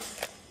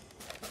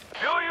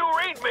 Do you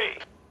read me?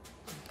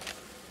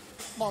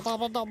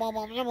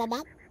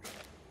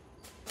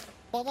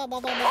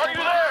 Are you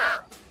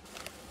there?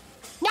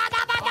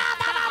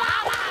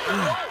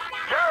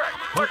 Garrett,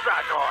 what's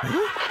that noise?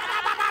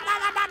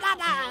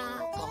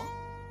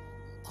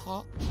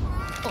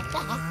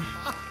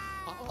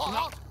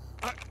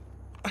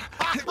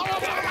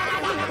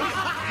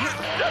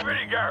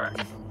 Deputy Garrett.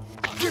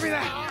 Give me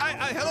that!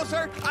 Hello,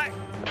 sir? Garrett?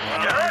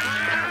 Garrett!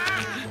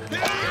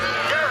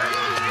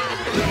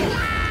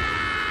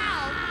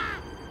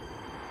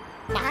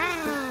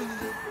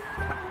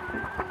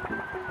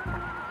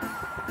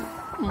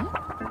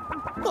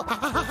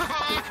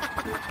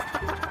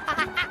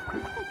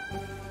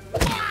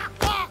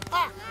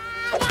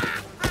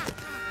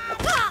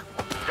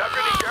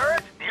 Deputy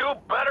Garrett, you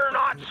better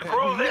not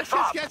screw this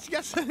up.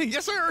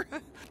 Yes, sir.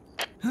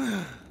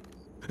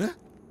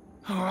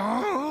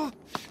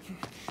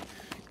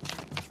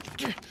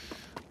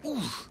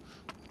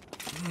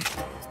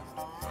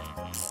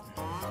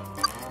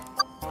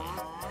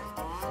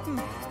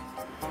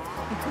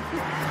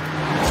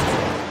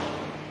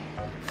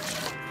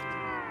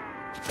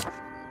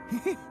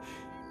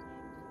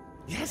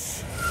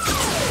 Yes.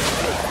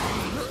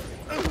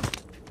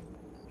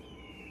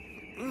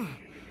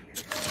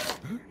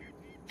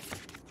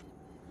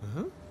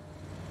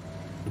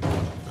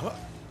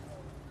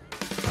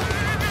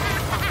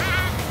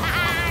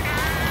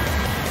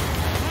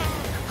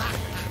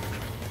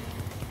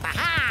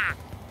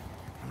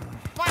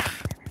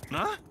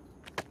 Huh?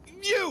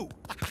 You!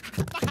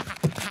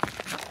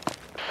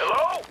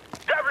 Hello?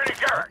 Deputy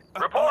Garrett,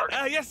 report.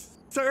 Yes,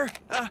 sir.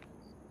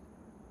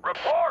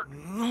 Report,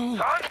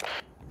 son.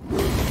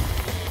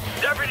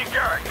 Deputy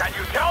Garrett, can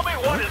you tell me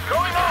what is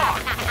going on?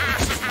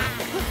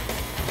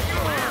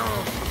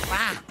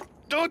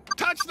 Don't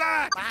touch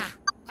that!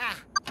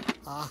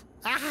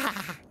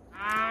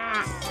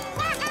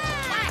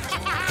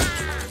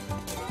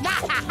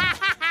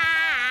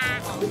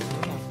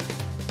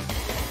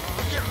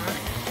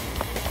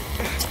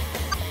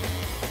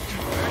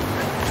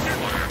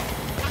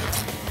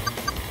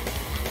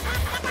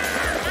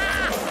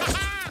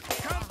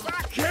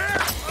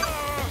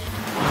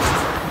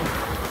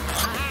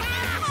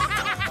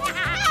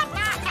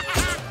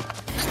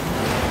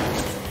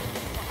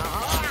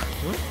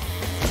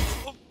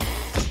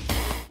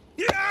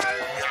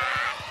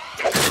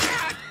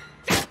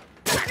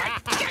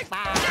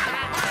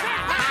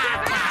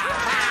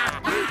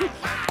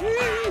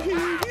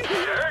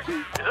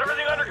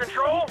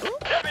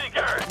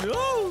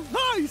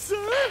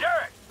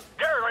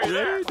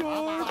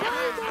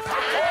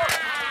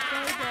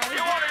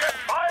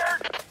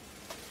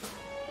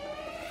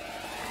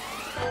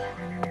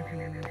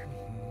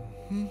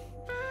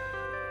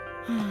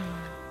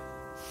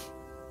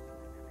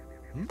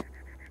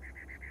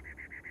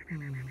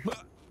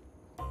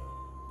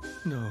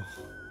 No.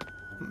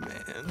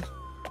 Man.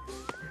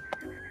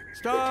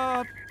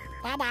 Stop!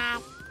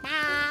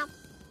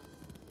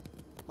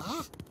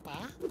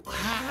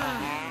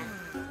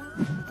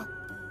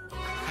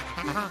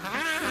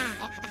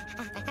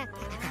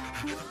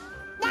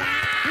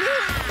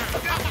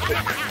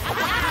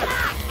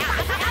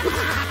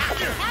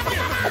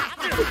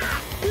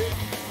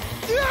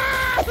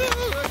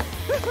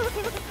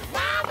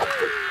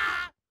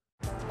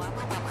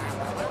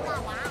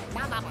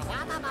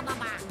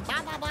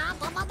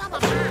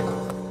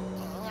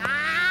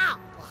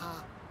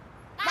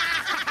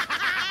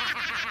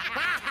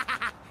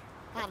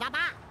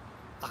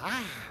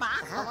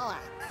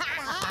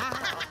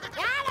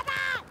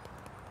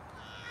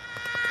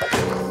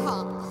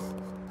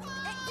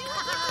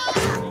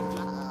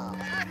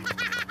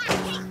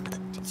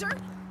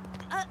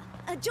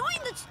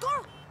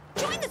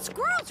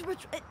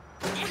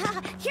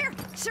 Here,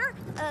 sir,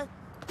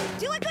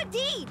 do a good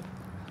deed.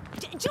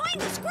 Join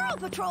the squirrel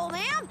patrol,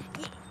 ma'am.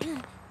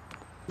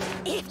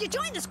 If you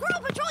join the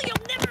Squirrel Patrol,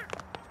 you'll never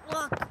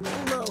walk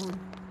alone.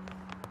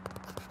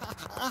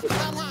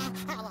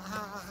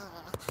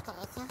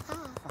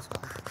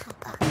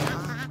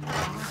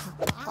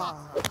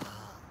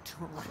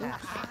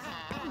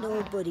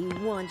 Nobody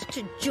wants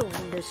to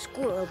join the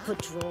Squirrel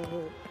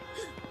Patrol.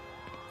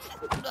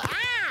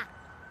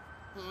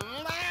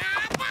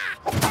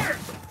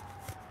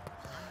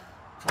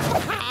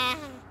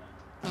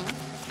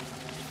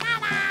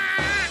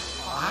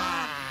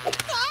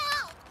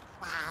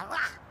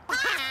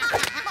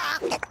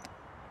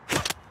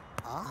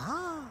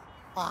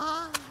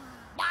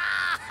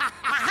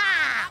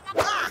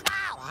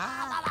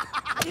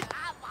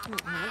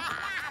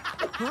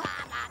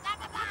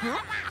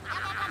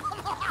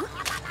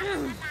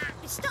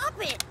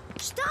 Stop it!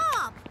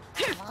 Stop!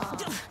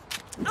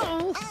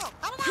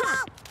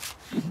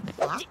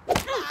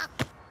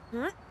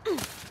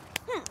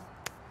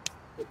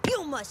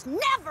 You must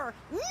never,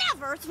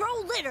 never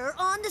throw litter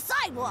on the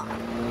sidewalk.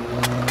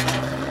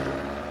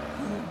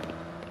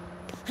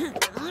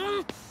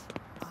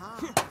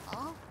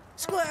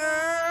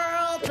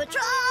 Squirrel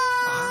Patrol!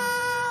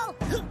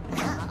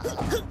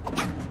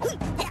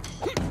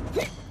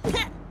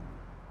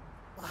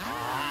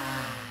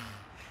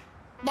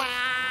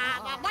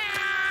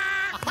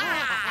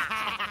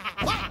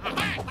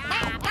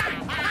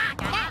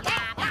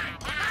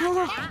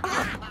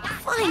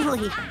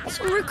 Finally,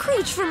 some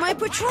recruits for my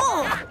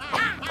patrol.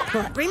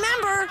 But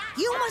remember,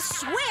 you must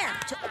swear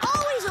to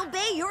always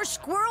obey your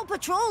Squirrel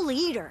Patrol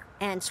leader.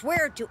 And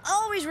swear to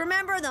always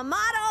remember the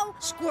motto,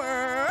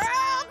 Squirrel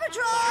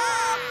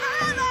Patrol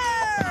forever!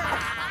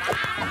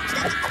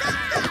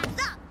 Stop!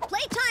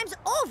 Playtime's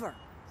over.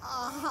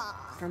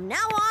 From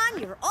now on,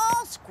 you're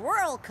all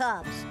Squirrel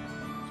Cubs.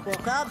 Squirrel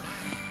Cub,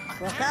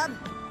 Squirrel Cub,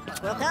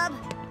 Squirrel Cub,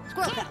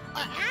 Squirrel Cub.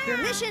 Your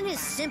mission is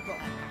simple.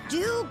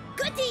 Do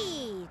good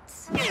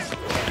deeds.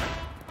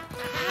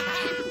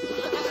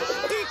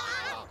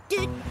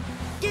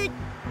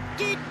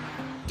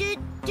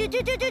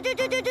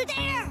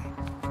 There!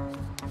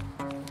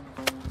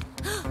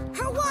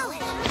 Her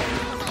wallet!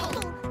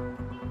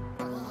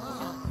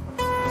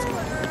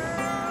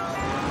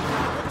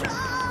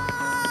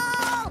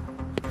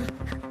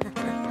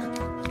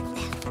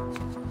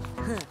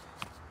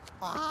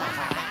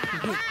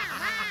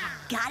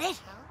 Got it?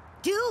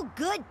 Do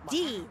good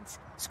deeds.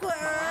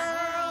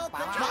 Squirrel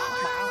Patrol!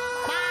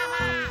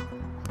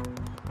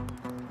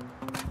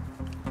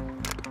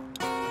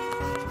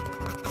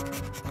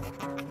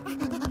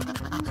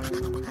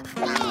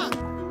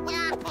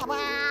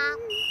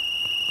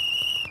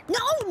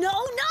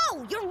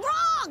 No! You're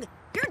wrong!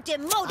 You're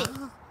demoted!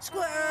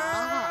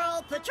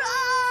 Squirrel Patrol!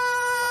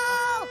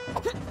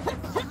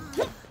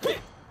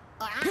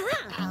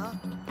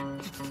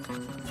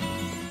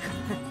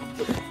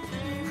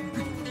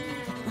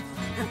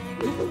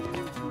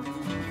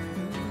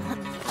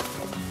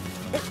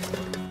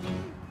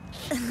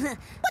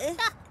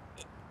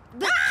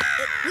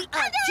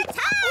 Under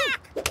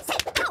attack!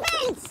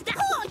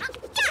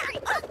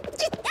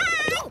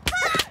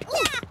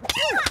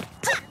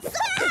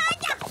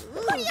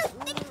 What do you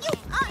think you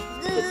are?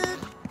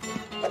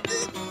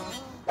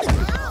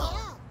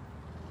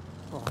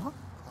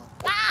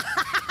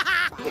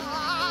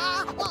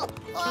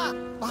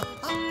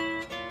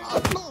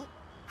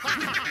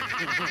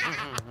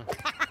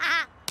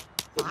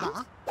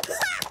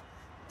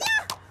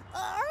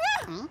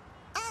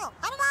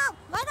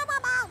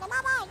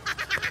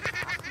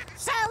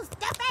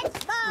 Self-defense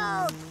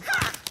mode!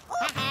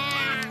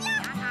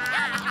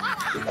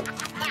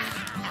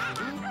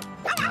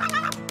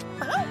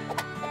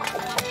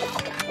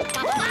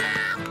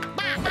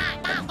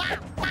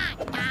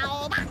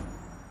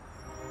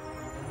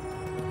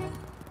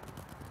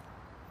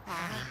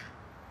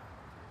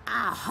 A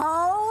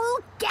whole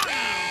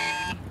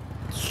gang!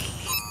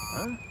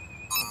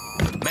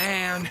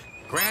 Man,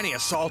 Granny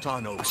assault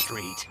on Oak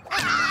Street.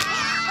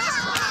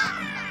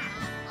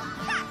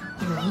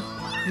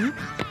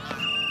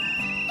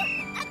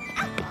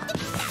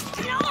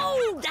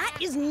 No, that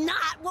is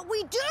not what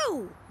we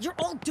do. You're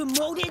all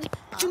demoted.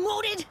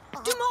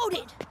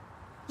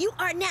 You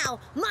are now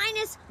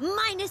minus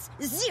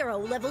 0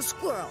 level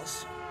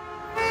squirrels.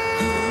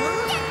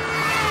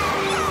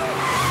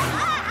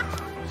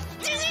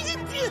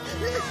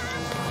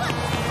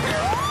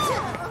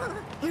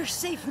 You're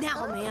safe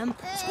now, ma'am.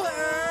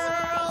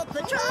 Squirrel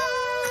Patrol!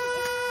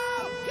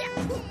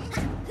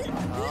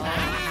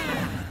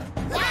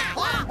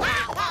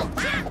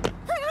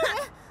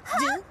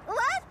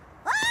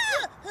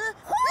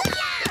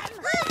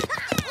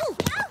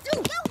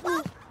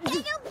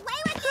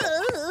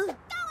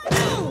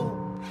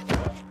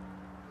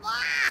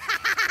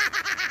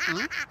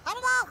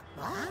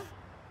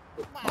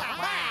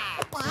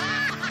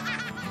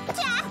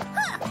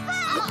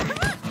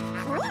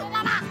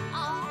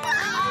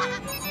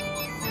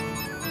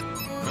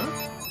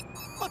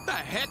 What the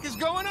heck is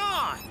going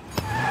on?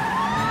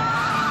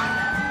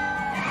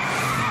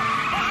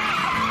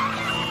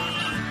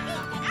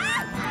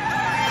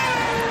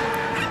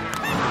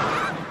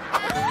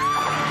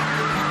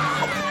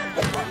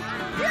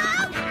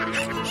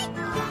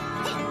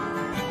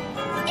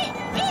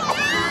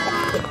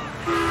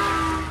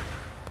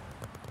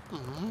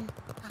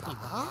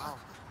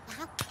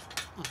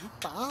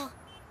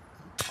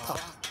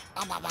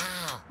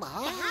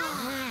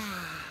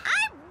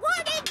 I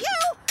wanted you!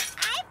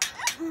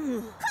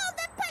 Call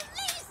the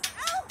police!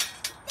 Oh,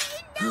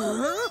 they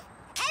know!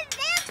 And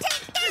they'll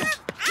take care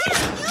of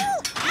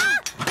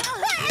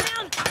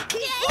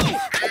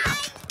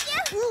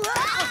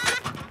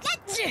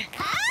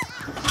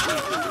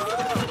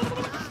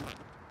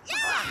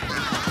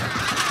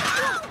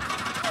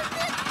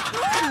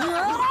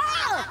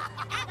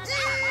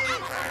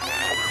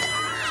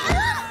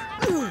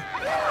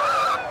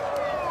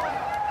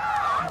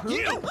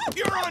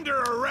You're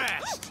under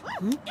arrest!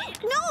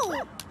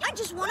 No! I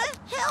just want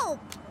to help!